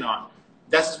engine on.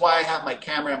 This is why I have my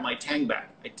camera and my tank bag.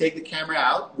 I take the camera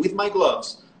out with my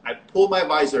gloves. I pull my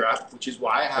visor up, which is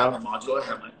why I have a modular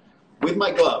helmet, with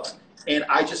my gloves. And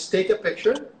I just take a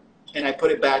picture, and I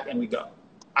put it back, and we go.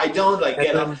 I don't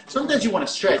get up. Sometimes you want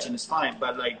to stretch, and it's fine.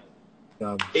 But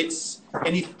it's,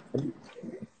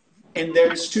 and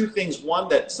there's 2 things. One,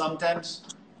 that sometimes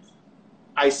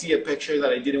I see a picture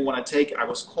that I didn't want to take. I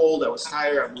was cold, I was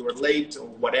tired, we were late, or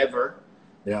whatever.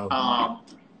 Yeah.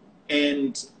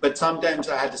 But sometimes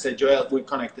I had to say, Joel, we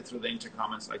connected through the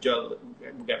intercom. It's like, Joel,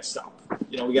 we gotta stop.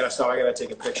 You know, we gotta stop. I gotta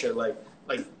take a picture, like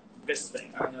this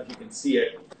thing. I don't know if you can see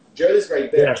it. Joel is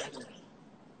right there.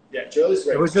 Yeah, Joel is right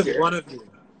there. It was just one of you.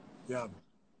 Yeah.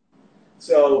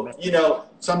 So you know,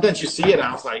 sometimes you see it, and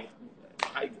I was like,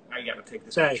 I gotta take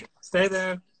this picture. Stay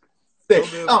there.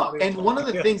 And one of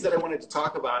the things that I wanted to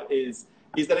talk about is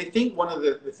that I think one of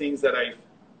the things that I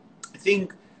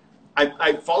think.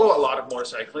 I follow a lot of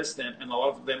motorcyclists, and a lot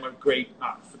of them are great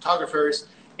photographers.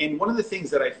 And one of the things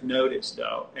that I've noticed,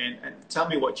 though, and tell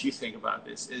me what you think about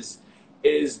this,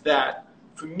 is that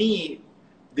for me,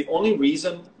 the only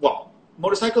reason,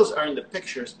 motorcycles are in the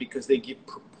pictures because they give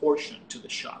proportion to the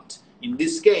shot. In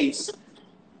this case,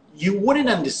 you wouldn't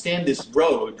understand this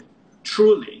road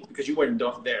truly, because you weren't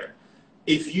there,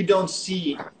 if you don't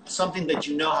see something that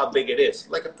you know how big it is,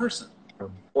 like a person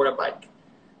or a bike.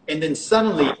 And then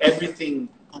suddenly everything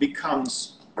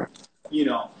becomes, you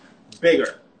know,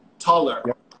 bigger, taller,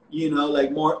 you know,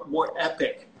 like more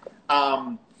epic.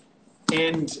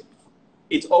 And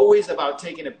it's always about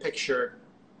taking a picture,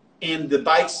 and the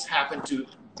bikes happen to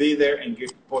be there and give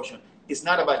proportion. It's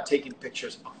not about taking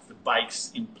pictures of the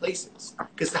bikes in places,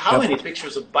 because how many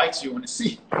pictures of bikes do you want to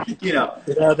see? You know.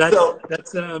 Yeah, So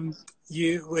that's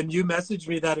you when you messaged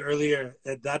me that earlier,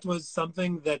 that was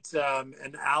something that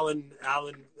and Alan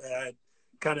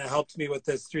kind of helped me with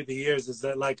this through the years, is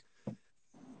that like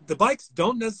the bikes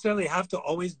don't necessarily have to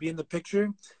always be in the picture,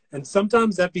 and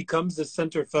sometimes that becomes the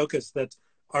center focus, that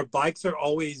our bikes are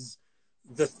always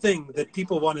the thing that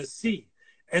people want to see,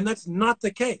 and that's not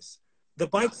the case. The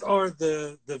bikes are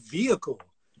the vehicle.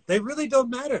 They really don't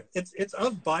matter. It's a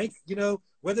bike, you know,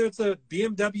 whether it's a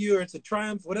BMW or it's a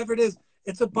Triumph, whatever it is,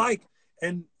 it's a bike,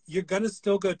 and you're gonna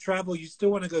still go travel. You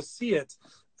still want to go see it,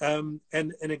 and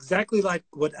exactly like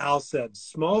what Al said,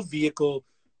 small vehicle,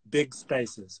 big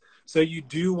spaces. So you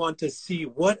do want to see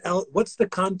what else, what's the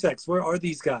context, where are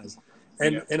these guys,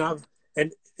 and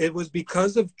it was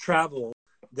because of travel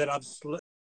that I've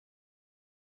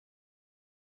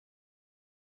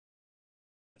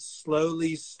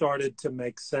slowly started to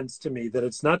make sense to me, that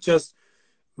it's not just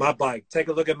my bike. Take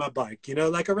a look at my bike. You know,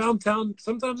 like around town,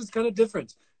 sometimes it's kind of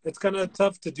different. It's kind of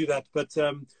tough to do that. But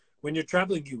when you're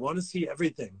traveling, you want to see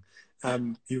everything.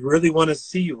 You really want to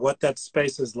see what that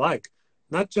space is like,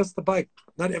 not just the bike.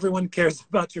 Not everyone cares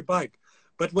about your bike.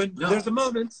 But when there's a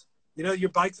moment, you know, your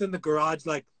bike's in the garage,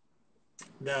 like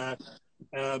the,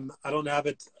 I don't have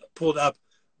it pulled up,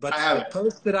 but the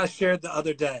post that I shared the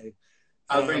other day.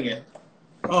 I'll bring it.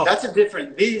 Oh, that's a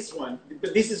different, this one,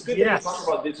 but this is good that you talk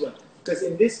about this one. Because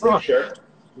in this picture,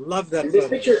 love that. In this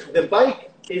picture, the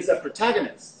bike is a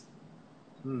protagonist.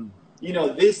 You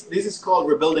know, this is called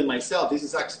rebuilding myself. This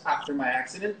is after my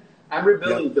accident. I'm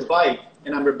rebuilding the bike,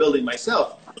 and I'm rebuilding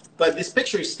myself. But this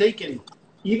picture is taken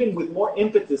even with more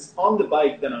impetus on the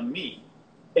bike than on me,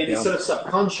 and it's sort of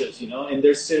subconscious, you know. And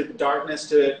there's sort of darkness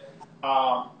to it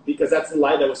because that's the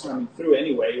light that was coming through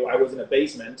anyway. I was in a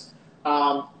basement,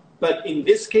 but in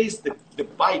this case, the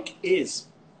bike is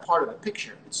part of the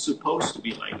picture. It's supposed to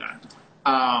be like that.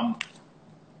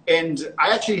 And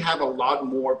I actually have a lot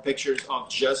more pictures of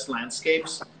just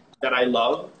landscapes that I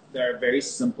love. They're very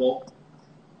simple,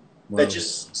 that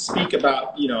just speak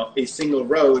about, you know, a single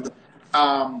road.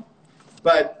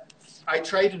 But I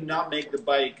try to not make the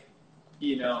bike,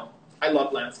 you know, I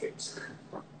love landscapes.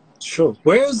 Sure.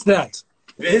 Where is that?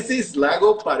 This is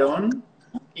Lago Paron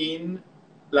in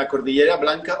La Cordillera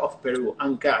Blanca of Peru,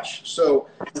 Ancash. So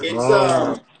it's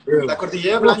La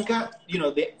Cordillera Blanca, you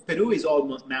know, Peru is all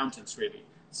mountains, really.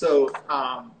 So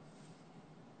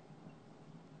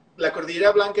La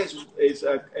Cordillera Blanca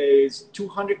is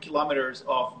 200 kilometers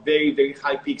of very, very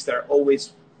high peaks that are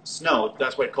always snowed.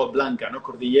 That's why it's called Blanca. No,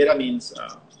 Cordillera means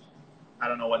I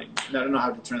don't know I don't know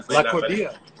how to translate that. But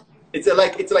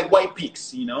it's like white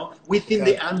peaks, you know, within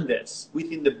the Andes,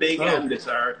 within the big Andes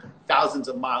are thousands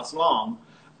of miles long.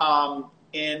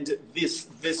 And this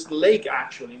lake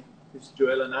actually, this is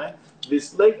Joel and I,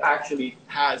 this lake actually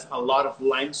has a lot of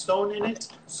limestone in it.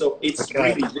 So it's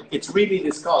really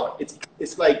this color.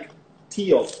 It's like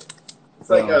teal. It's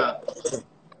like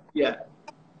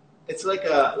it's like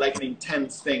an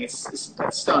intense thing. It's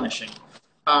astonishing.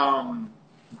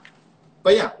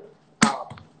 But yeah,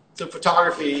 so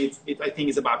photography, I think,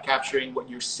 is about capturing what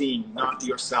you're seeing, not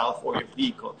yourself or your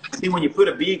vehicle. I think when you put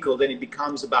a vehicle, then it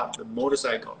becomes about the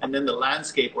motorcycle, and then the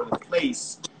landscape or the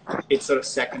place, it's sort of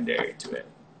secondary to it.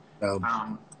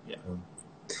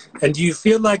 And do you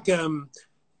feel like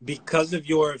because of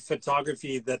your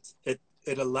photography that it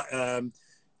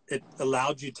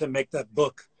allowed you to make that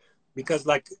book? Because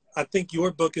like I think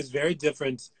your book is very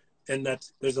different in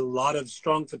that there's a lot of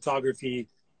strong photography.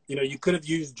 You know, you could have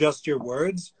used just your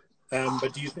words,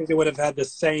 but do you think it would have had the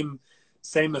same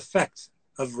effect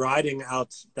of writing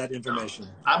out that information?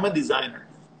 I'm a designer.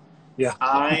 Yeah,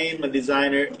 I'm a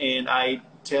designer, and I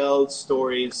tell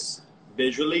stories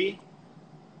visually,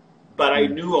 but I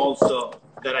knew also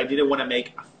that I didn't want to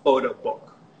make a photo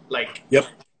book, like,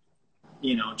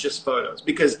 you know, just photos,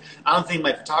 because I don't think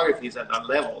my photography is at that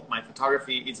level. My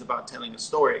photography is about telling a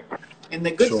story. And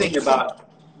the good thing about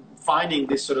finding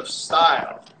this sort of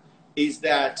style is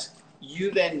that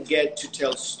you then get to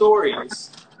tell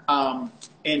stories.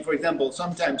 And for example,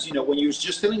 sometimes, you know, when you're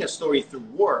just telling a story through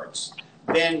words,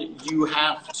 then you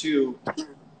have to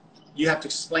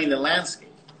explain the landscape.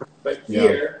 But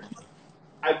here,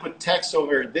 I put text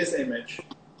over this image.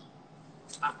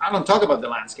 I don't talk about the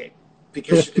landscape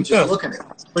because you can just look at it.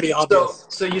 It's pretty obvious.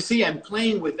 So you see, I'm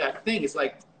playing with that thing. It's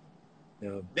like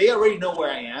they already know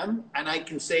where I am, and I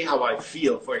can say how I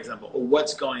feel, for example, or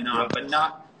what's going on, but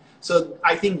not. So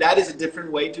I think that is a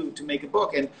different way to make a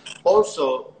book. And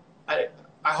also,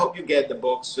 I hope you get the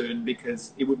book soon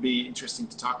because it would be interesting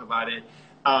to talk about it.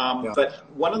 Yeah. But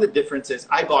one of the differences,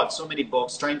 I bought so many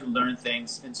books trying to learn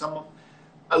things, and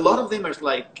a lot of them are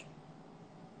like,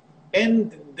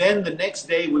 and then the next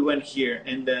day we went here,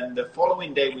 and then the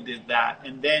following day we did that,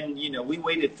 and then we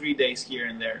waited 3 days here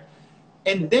and there,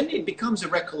 and then it becomes a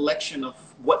recollection of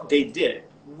what they did,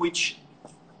 which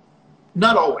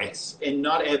not always and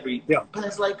not every, Yeah. but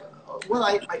it's like, well,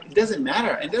 it doesn't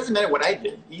matter, and it doesn't matter what I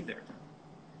did either.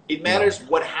 It matters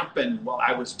what happened while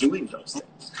I was doing those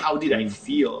things. How did I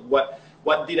feel?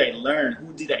 What did I learn?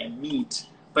 Who did I meet?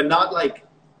 But not like,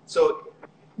 so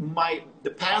the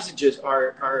passages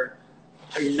are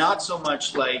not so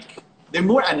much like, they're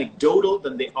more anecdotal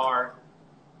than they are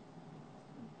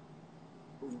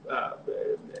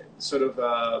sort of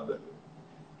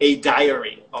a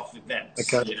diary of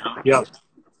events. Okay. Yeah.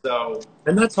 So,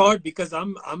 and that's hard because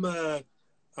I'm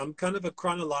kind of a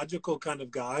chronological kind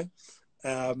of guy.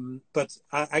 But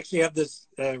I actually have this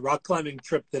rock climbing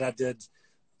trip that I did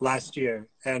last year,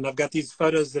 and I've got these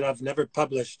photos that I've never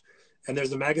published, and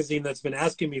there's a magazine that's been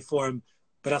asking me for them,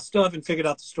 but I still haven't figured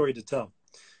out the story to tell,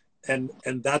 and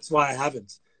that's why I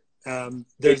haven't.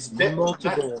 There's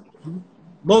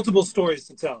multiple stories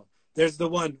to tell. There's the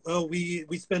one,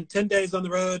 we spent 10 days on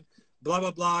the road, blah blah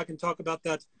blah. I can talk about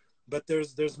that, but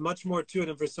there's much more to it,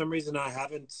 and for some reason I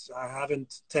haven't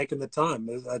taken the time.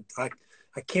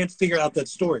 I can't figure out that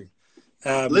story.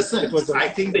 Listen, I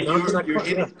think that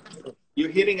you're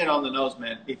hitting it on the nose,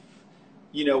 man. If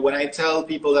when I tell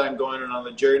people that I'm going on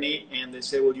another journey, and they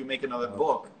say, "Will you make another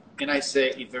book?" and I say,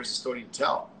 "If there's a story to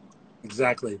tell."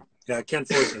 Exactly. Yeah, I can't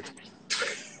force it.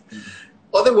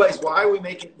 Otherwise, why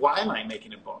am I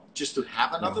making a book? Just to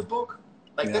have another book?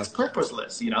 Like that's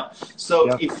purposeless, So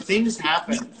if things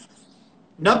happen,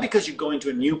 not because you're going to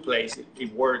a new place,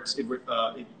 it works. It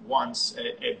wants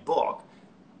a book.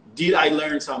 Did I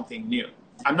learn something new?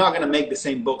 I'm not going to make the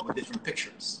same book with different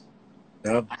pictures.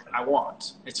 Yeah. I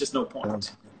won't. It's just no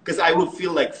point. Because I would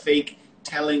feel like fake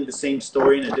telling the same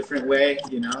story in a different way,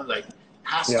 like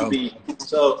has to be.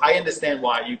 So I understand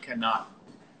why you cannot.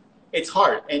 It's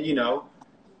hard. And,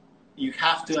 you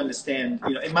have to understand,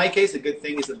 in my case, the good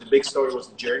thing is that the big story was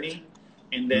the journey.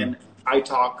 And then I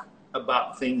talk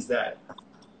about things that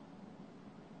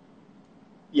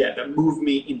move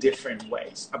me in different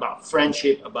ways, about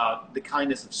friendship, about the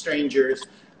kindness of strangers,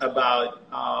 about,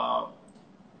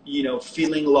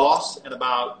 feeling lost, and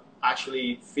about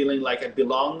actually feeling like I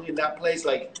belong in that place.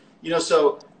 Like,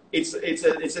 so it's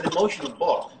an emotional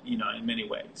book, in many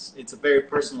ways. It's a very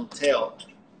personal tale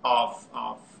of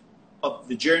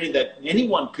the journey that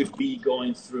anyone could be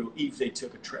going through if they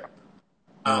took a trip.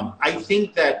 I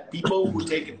think that people who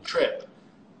take a trip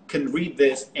can read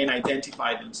this and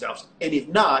identify themselves, and if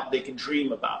not, they can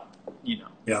dream about,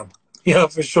 Yeah,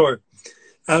 for sure.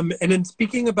 And then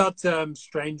speaking about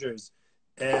strangers,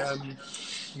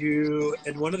 you,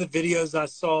 in one of the videos I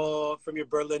saw from your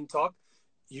Berlin talk,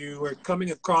 you were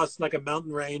coming across like a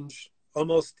mountain range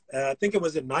almost, I think it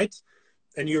was at night,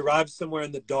 and you arrived somewhere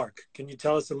in the dark. Can you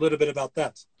tell us a little bit about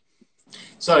that?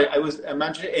 Sorry, I was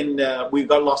imagining, and we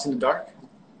got lost in the dark.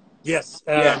 Yes.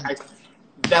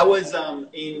 That was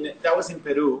in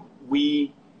Peru.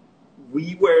 We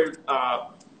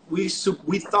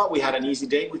thought we had an easy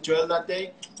day with Joel that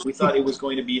day. We thought it was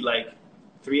going to be like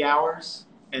 3 hours,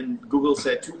 and Google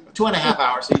said 2.5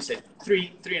 hours. So you said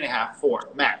 3.5, 4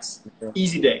 max.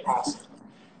 Easy day, awesome.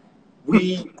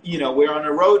 We're on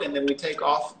a road, and then we take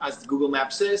off, as Google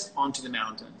Maps says, onto the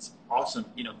mountains. Awesome,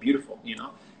 beautiful,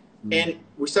 And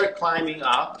we start climbing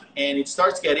up, and it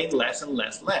starts getting less and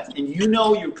less. And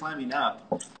you're climbing up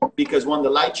because when the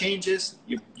light changes,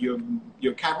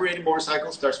 your carbureted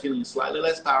motorcycle starts feeling slightly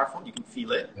less powerful. You can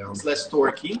feel it. Yeah. It's less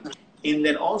torquey. And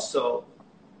then also,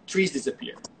 trees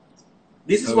disappear.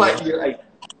 This is why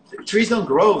trees don't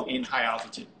grow in high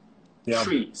altitude. Yeah.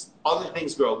 Trees. Other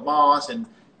things grow, moss,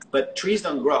 but trees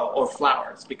don't grow, or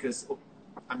flowers, because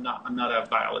I'm not a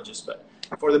biologist, but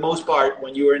for the most part,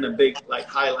 when you're in a big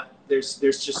highland, there's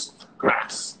just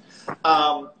grass.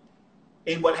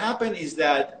 And what happened is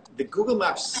that the Google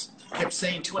Maps kept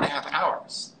saying 2.5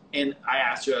 hours, and I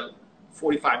asked you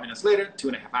 45 minutes later,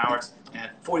 2.5 hours, and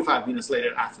 45 minutes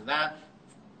later after that,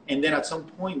 and then at some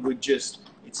point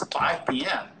it's 5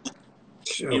 p.m.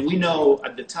 Sure. And we know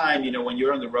at the time, when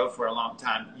you're on the road for a long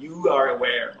time, you are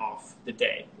aware of the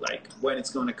day, like when it's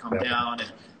going to come down,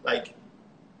 and like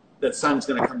the sun's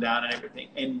going to come down and everything.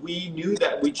 And we knew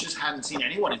that we just hadn't seen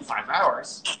anyone in 5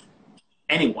 hours,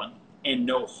 anyone, and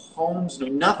no homes, no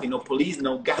nothing, no police,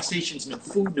 no gas stations, no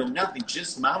food, no nothing,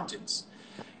 just mountains.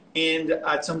 And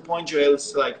at some point,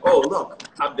 Joel's like, "Oh, look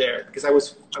up there," because I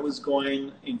was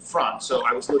going in front, so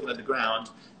I was looking at the ground.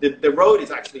 The road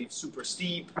is actually super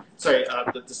steep. Sorry,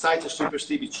 the sides are super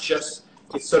steep.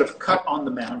 It's sort of cut on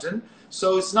the mountain,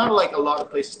 so it's not like a lot of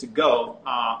places to go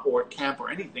or camp or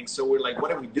anything. So we're like,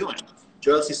 "What are we doing?"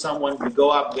 Joel sees someone. We go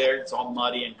up there. It's all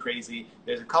muddy and crazy.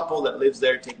 There's a couple that lives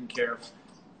there taking care of.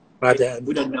 My dad.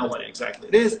 We don't know what exactly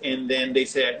it is, and then they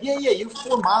said, "Yeah, you're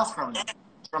 4 miles from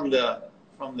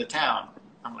the town."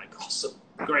 I'm like, "Awesome,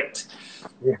 great."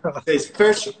 Yeah. Says,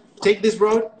 "First, take this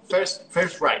road.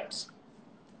 First right,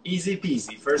 easy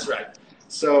peasy. First right."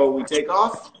 So we take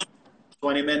off.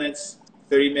 20 minutes,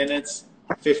 30 minutes,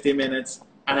 50 minutes,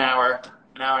 an hour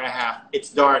and a half.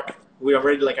 It's dark. We're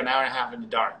already like an hour and a half in the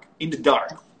dark. In the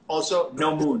dark. Also,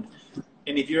 no moon.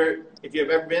 And if you've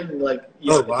ever been like,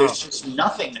 Wow. there's just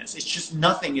nothingness. It's just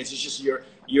nothingness. It's just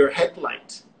your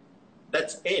headlight.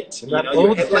 That's it. And that your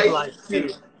old headlight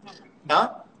too.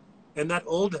 Huh? And that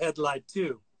old headlight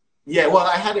too. Yeah, well,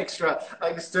 I had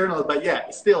external, but yeah,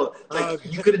 still, like Okay.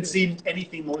 you couldn't see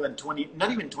anything more than 20,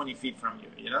 not even 20 feet from you,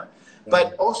 you know?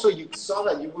 But also you saw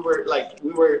that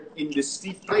we were in this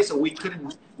steep place, so we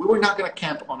were not going to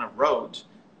camp on a road.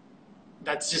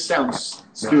 That just sounds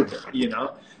stupid, you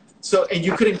know? So, and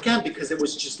you couldn't camp because there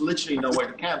was just literally nowhere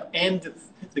to camp. And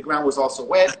the ground was also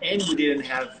wet, and we didn't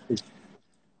have, just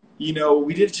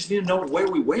didn't know where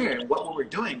we were and what we were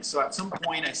doing. So at some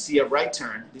point I see a right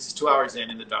turn. This is 2 hours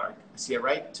in the dark. I see a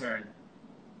right turn.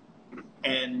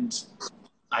 And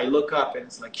I look up and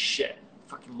it's like, shit, it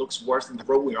fucking looks worse than the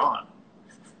road we're on.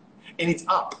 And it's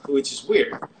up, which is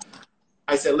weird.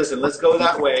 I said, listen, let's go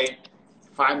that way,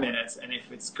 5 minutes. And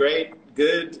if it's great,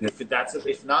 good.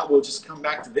 If not, we'll just come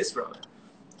back to this road.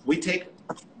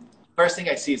 First thing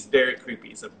I see is very creepy.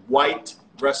 It's a white,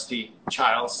 rusty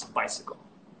child's bicycle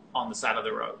on the side of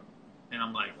the road. And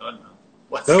I'm like, oh no,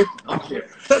 what's going on here?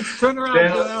 Let's turn around.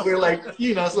 Then we're like,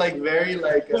 it's like very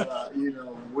like,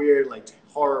 weird, like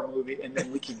horror movie. And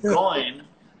then we keep going.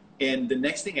 And the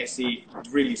next thing I see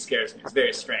really scares me. It's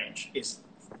very strange. It's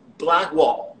black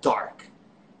wall, dark.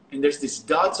 And there's these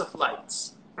dots of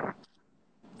lights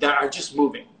that are just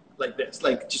moving like this,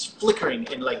 like just flickering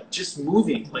and like just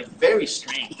moving, like very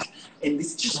strange. And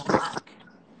it's just black.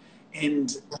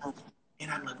 And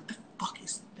I'm like, what the fuck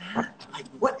is that? Like,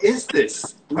 what is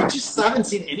this? We just haven't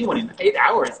seen anyone in 8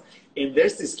 hours. And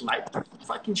there's this light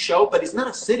fucking show, but it's not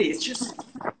a city. It's just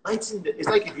lights it's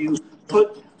like if you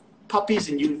put puppies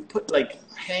and you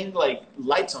hang like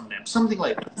lights on them, something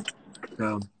like that.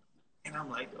 Yeah. And I'm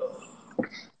like, oh.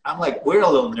 I'm like, we're a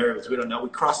little nervous. We don't know. We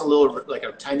cross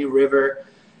a tiny river.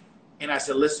 And I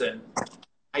said, listen,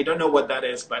 I don't know what that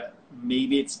is, but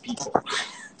maybe it's people.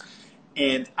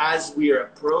 And as we are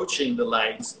approaching the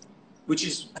lights, which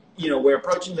is, we're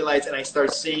approaching the lights and I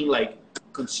start seeing like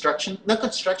construction, not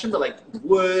construction, but like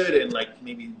wood and like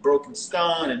maybe broken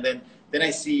stone. And then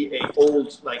I see a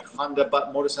old like Honda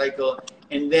motorcycle.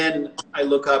 And then I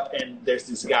look up and there's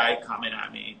this guy coming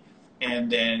at me.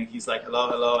 And then he's like, hello,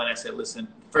 hello. And I said, listen,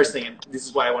 first thing, and this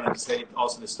is why I wanted to say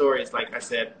also the story, is like I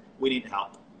said, we need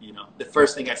help. The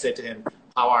first thing I said to him,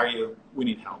 how are you? We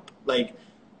need help. Like,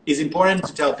 it's important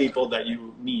to tell people that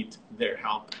you need their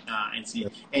help and see.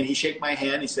 And he shook my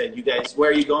hand. He said, you guys,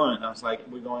 where are you going? And I was like,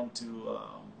 we're going to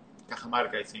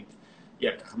Cajamarca, I think.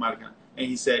 Yeah, Cajamarca. And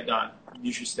he said,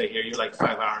 you should stay here. You're like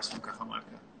 5 hours from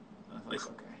Cajamarca. I was like,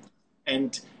 okay.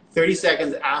 And 30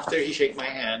 seconds after he shook my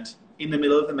hand, in the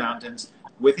middle of the mountains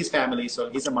with his family, so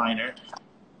he's a minor.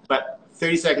 But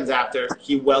 30 seconds after,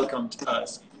 he welcomed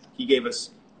us. He gave us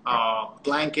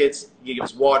blankets, he gave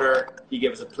us water, he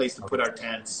gave us a place to put our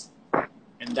tents.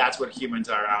 And that's what humans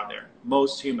are out there.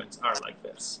 Most humans are like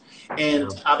this.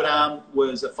 And Abraham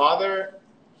was a father,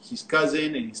 his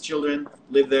cousin and his children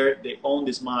live there. They own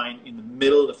this mine in the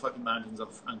middle of the fucking mountains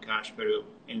of Ancash, Peru.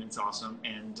 And it's awesome.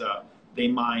 And they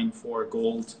mine for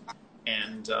gold.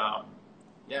 And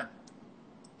yeah.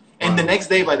 And the next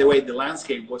day, by the way, the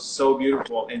landscape was so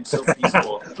beautiful and so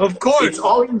peaceful. Of course. It's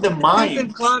all in the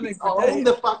mind.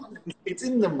 It's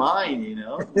in the mind,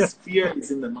 The fear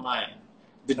is in the mind.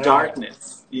 The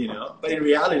darkness, But in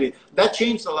reality, that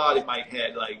changed a lot in my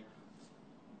head. Like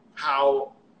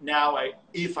how now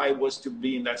if I was to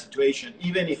be in that situation,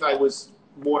 even if I was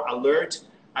more alert,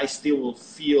 I still will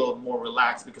feel more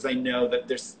relaxed because I know that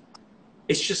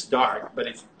it's just dark, but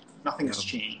nothing has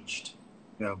changed.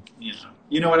 Yeah.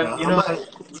 You know what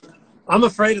I'm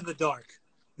afraid of the dark.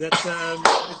 That's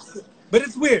but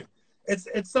it's weird.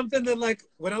 It's something that like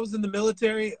when I was in the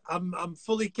military, I'm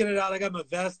fully kitted out. I got my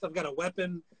vest, I've got a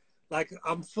weapon, like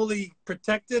I'm fully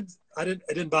protected. It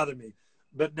didn't bother me.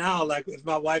 But now, like if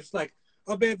my wife's like,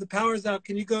 "Oh, babe, the power's out.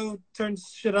 Can you go turn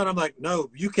shit on?" I'm like, "No,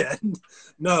 you can."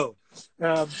 No.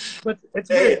 But it's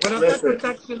Hey, weird. When I've got listen.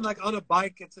 protection, like on a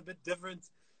bike, it's a bit different.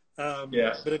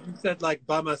 Yeah, But if you said like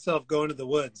by myself going to the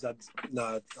woods,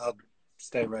 no, I'll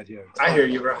stay right here. It's I hear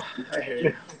fine. you, bro. I hear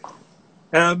you.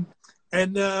 Um,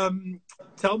 and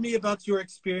tell me about your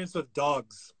experience with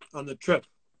dogs on the trip.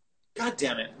 God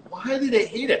damn it! Why do they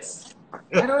hate us?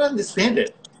 I don't understand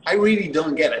it. I really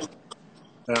don't get it.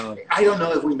 Um, I don't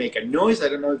know if we make a noise. I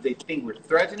don't know if they think we're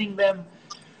threatening them.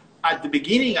 At the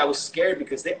beginning, I was scared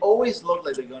because they always look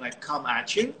like they're gonna come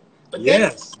at you. But then,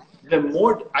 yes. the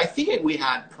more I think we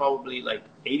had probably like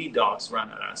 80 dogs run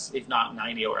at us, if not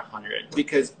 90 or 100.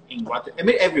 Because in I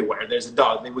mean, everywhere there's a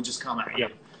dog, they would just come at Yeah.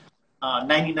 you.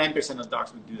 99% of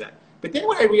dogs would do that. But then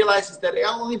what I realized is that they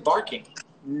are only barking.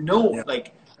 No, Yeah.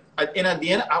 like, and at the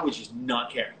end, I would just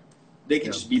not care. They can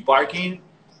Yeah. just be barking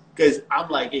because I'm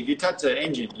like, if you touch the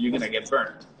engine, you're gonna get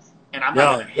burned, and I'm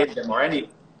not Yeah. gonna hit them or any,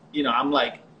 I'm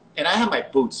like, and I have my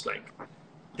boots like,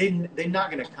 they're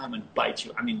not gonna come and bite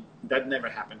you. I mean, that never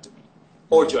happened to me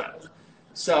or Joel.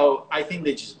 So I think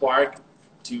they just bark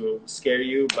to scare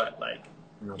you, but like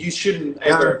you shouldn't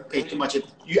ever pay too much.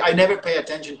 I never pay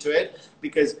attention to it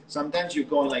because sometimes you're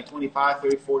going like 25,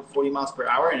 30, 40 miles per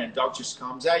hour and a dog just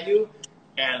comes at you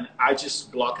and I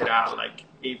just block it out. Like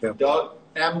if Yeah. dog,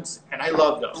 and I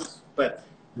love dogs, but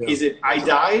Yeah. is it I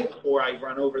die or I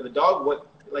run over the dog? What,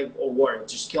 like, or what?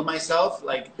 Just kill myself?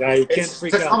 Like, Yeah, you can't it's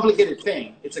freak a out. complicated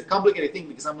thing. It's a complicated thing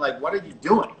because I'm like, what are you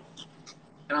doing?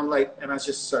 And I'm like, and I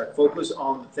just start focus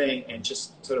on the thing and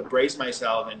just sort of brace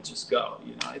myself and just go.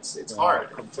 It's hard.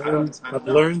 I I've don't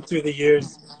know. learned through the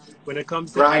years when it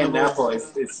comes to Brian animals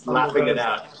Napple is on the laughing it road.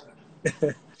 out.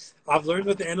 I've learned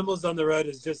with the animals on the road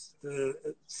is just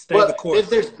stay the Well, course.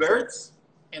 there's birds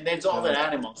and there's all the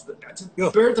animals. Yeah.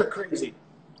 Birds are crazy.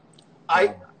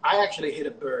 I actually hit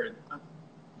a bird.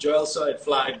 Joel saw it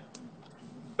fly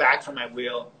back from my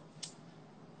wheel.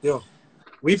 Yeah.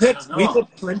 We've I hit don't we've know.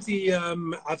 hit plenty.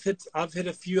 I've hit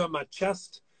a few on my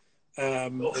chest.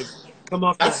 They've come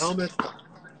off my That's helmet.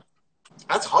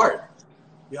 that's hard.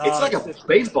 It's Yeah, like a it's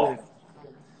baseball. weird.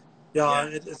 Yeah,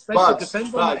 Yeah. especially Bugs,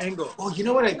 depends on the bugs. angle. Oh, you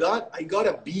know what I got? I got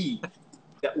a bee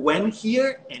that went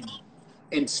here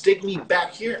and stick me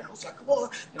back here. And I was like, whoa.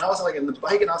 And I was like in the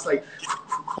bike and I was like,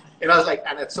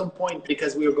 and at some point,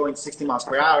 because we were going 60 miles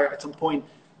per hour, at some point,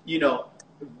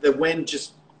 the wind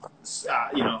just,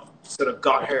 sort of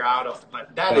got her out of,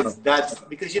 but that's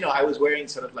because, I was wearing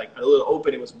sort of like a little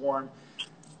open, it was warm.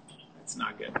 It's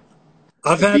not good.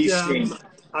 I've The had bee sting.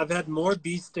 I've had more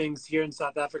bee stings here in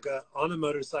South Africa on a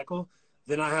motorcycle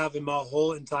than I have in my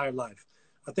whole entire life.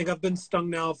 I think I've been stung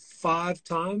now 5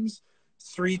 times.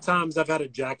 3 times I've had a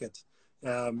jacket.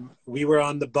 We were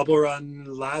on the bubble run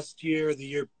last year, the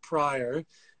year prior,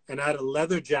 and I had a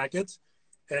leather jacket.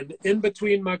 And in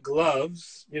between my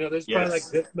gloves, there's probably like Yes.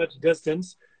 this much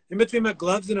distance. In between my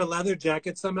gloves and a leather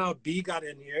jacket, somehow a bee got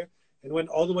in here and went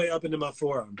all the way up into my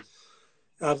forearm.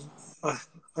 I've,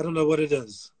 I don't know what it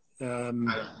is. I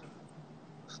don't,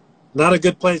 Not a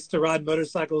good place to ride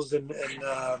motorcycles and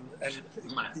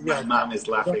my yeah. mom is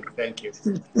laughing. Thank you.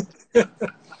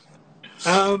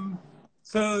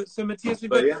 So Matthias, we've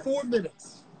But got yeah. 4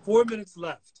 minutes. 4 minutes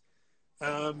left.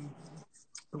 Um,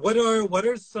 what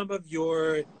are some of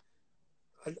your?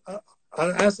 I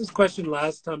asked this question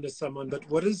last time to someone, but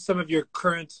what is some of your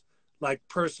current like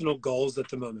personal goals at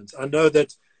the moment? I know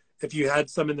that if you had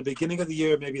some in the beginning of the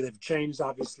year, maybe they've changed,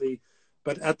 obviously.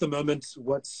 But at the moment,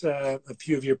 what's a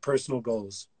few of your personal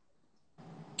goals?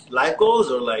 Life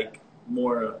goals or like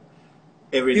more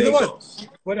Either everyday one, goals?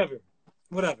 whatever.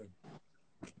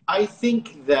 I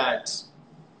think that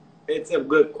it's a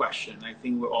good question. I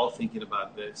think we're all thinking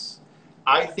about this.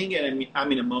 I think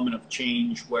I'm in a moment of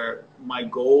change where my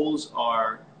goals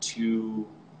are to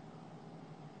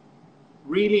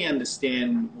really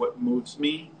understand what moves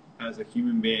me as a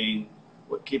human being,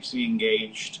 what keeps me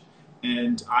engaged.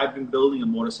 And I've been building a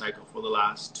motorcycle for the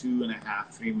last 2.5,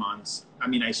 3 months. I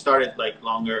mean, I started like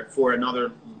longer for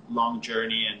another long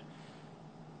journey. And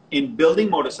in building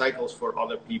motorcycles for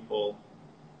other people,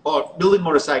 or building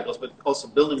motorcycles, but also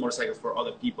building motorcycles for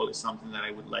other people is something that I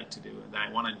would like to do and that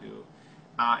I want to do.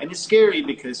 And it's scary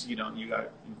because, you got to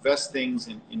invest things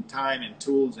in time and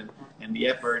tools and the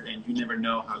effort, and you never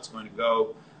know how it's going to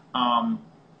go.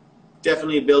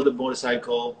 Definitely build a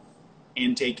motorcycle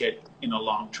and take it in a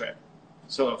long trip.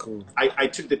 So Cool. I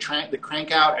took the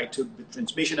crank out, I took the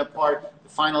transmission apart, the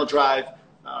final drive,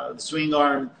 the swing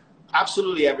arm,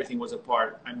 absolutely everything was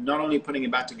apart. I'm not only putting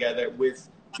it back together with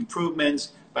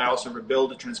improvements, but I also rebuild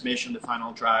the transmission, the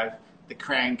final drive, the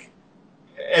crank,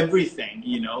 everything,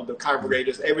 the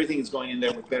carburetors, everything is going in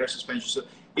there with better suspension. So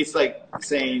it's like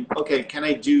saying, okay, can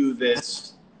I do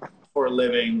this for a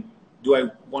living? Do I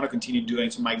want to continue doing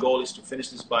it? So my goal is to finish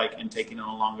this bike and take it on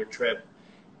a longer trip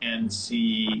and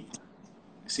see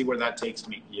where that takes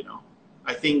me.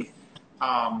 I think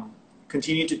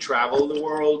continue to travel the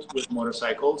world with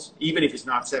motorcycles, even if it's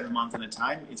not 7 months at a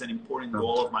time, it's an important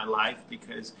goal of my life,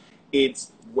 because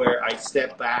it's where I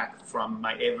step back from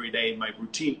my everyday, my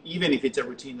routine, even if it's a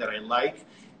routine that I like,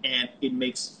 and it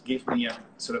gives me a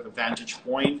sort of a vantage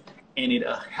point, and it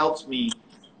helps me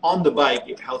on the bike.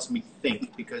 It helps me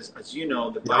think, because as you know,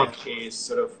 the bike is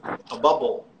sort of a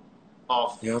bubble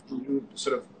of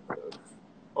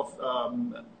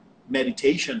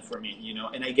meditation for me,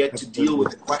 and I get to deal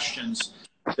with the questions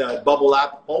that bubble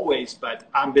up always, but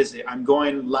I'm busy. I'm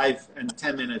going live in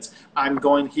 10 minutes. I'm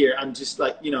going here. I'm just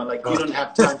like, you don't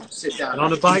have time to sit down. And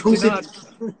on a bike,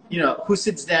 who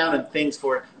sits down and thinks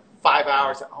for 5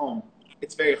 hours at home?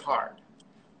 It's very hard.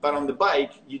 But on the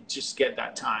bike, you just get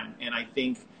that time. And I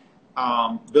think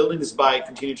building this bike,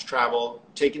 continue to travel,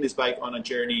 taking this bike on a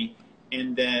journey,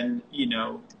 and then,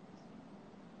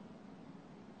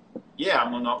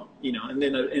 I'm not, and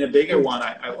then in a bigger one,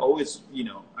 I always,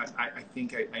 I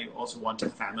think I also want a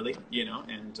family,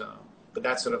 and but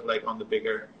that's sort of like on the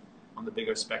bigger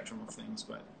spectrum of things.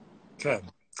 But okay,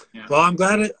 yeah. Well, I'm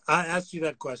glad I asked you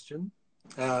that question.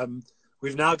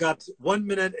 We've now got 1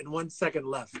 minute and 1 second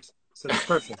left, so that's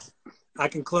perfect. I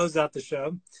can close out the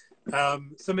show.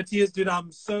 So Matthias, dude,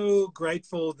 I'm so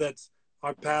grateful that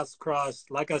our paths crossed.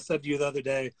 Like I said to you the other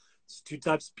day, there's two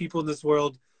types of people in this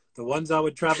world: the ones I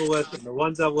would travel with and the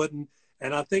ones I wouldn't.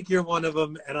 And I think you're one of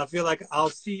them. And I feel like I'll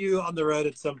see you on the road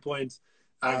at some point.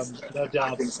 No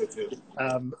doubt. I think so too.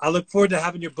 I look forward to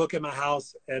having your book in my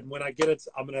house. And when I get it,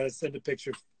 I'm going to send a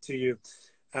picture to you.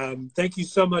 Thank you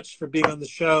so much for being on the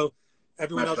show.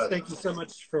 Everyone else, thank you so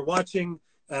much for watching.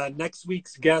 Next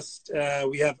week's guest,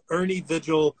 we have Ernie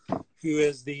Vigil, who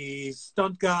is the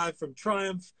stunt guy from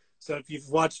Triumph. So if you've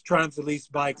watched Triumph release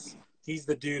bikes, he's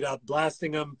the dude out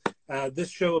blasting them. This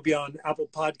show will be on Apple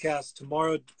Podcasts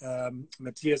tomorrow.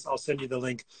 Matthias, I'll send you the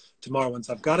link tomorrow once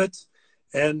I've got it.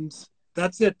 And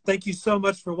that's it. Thank you so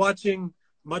much for watching.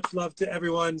 Much love to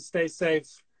everyone. Stay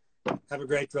safe. Have a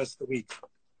great rest of the week.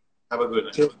 Have a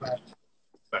good night.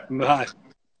 Bye. Bye.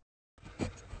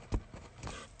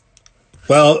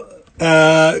 Well,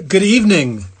 good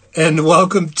evening and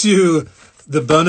welcome to the bonus.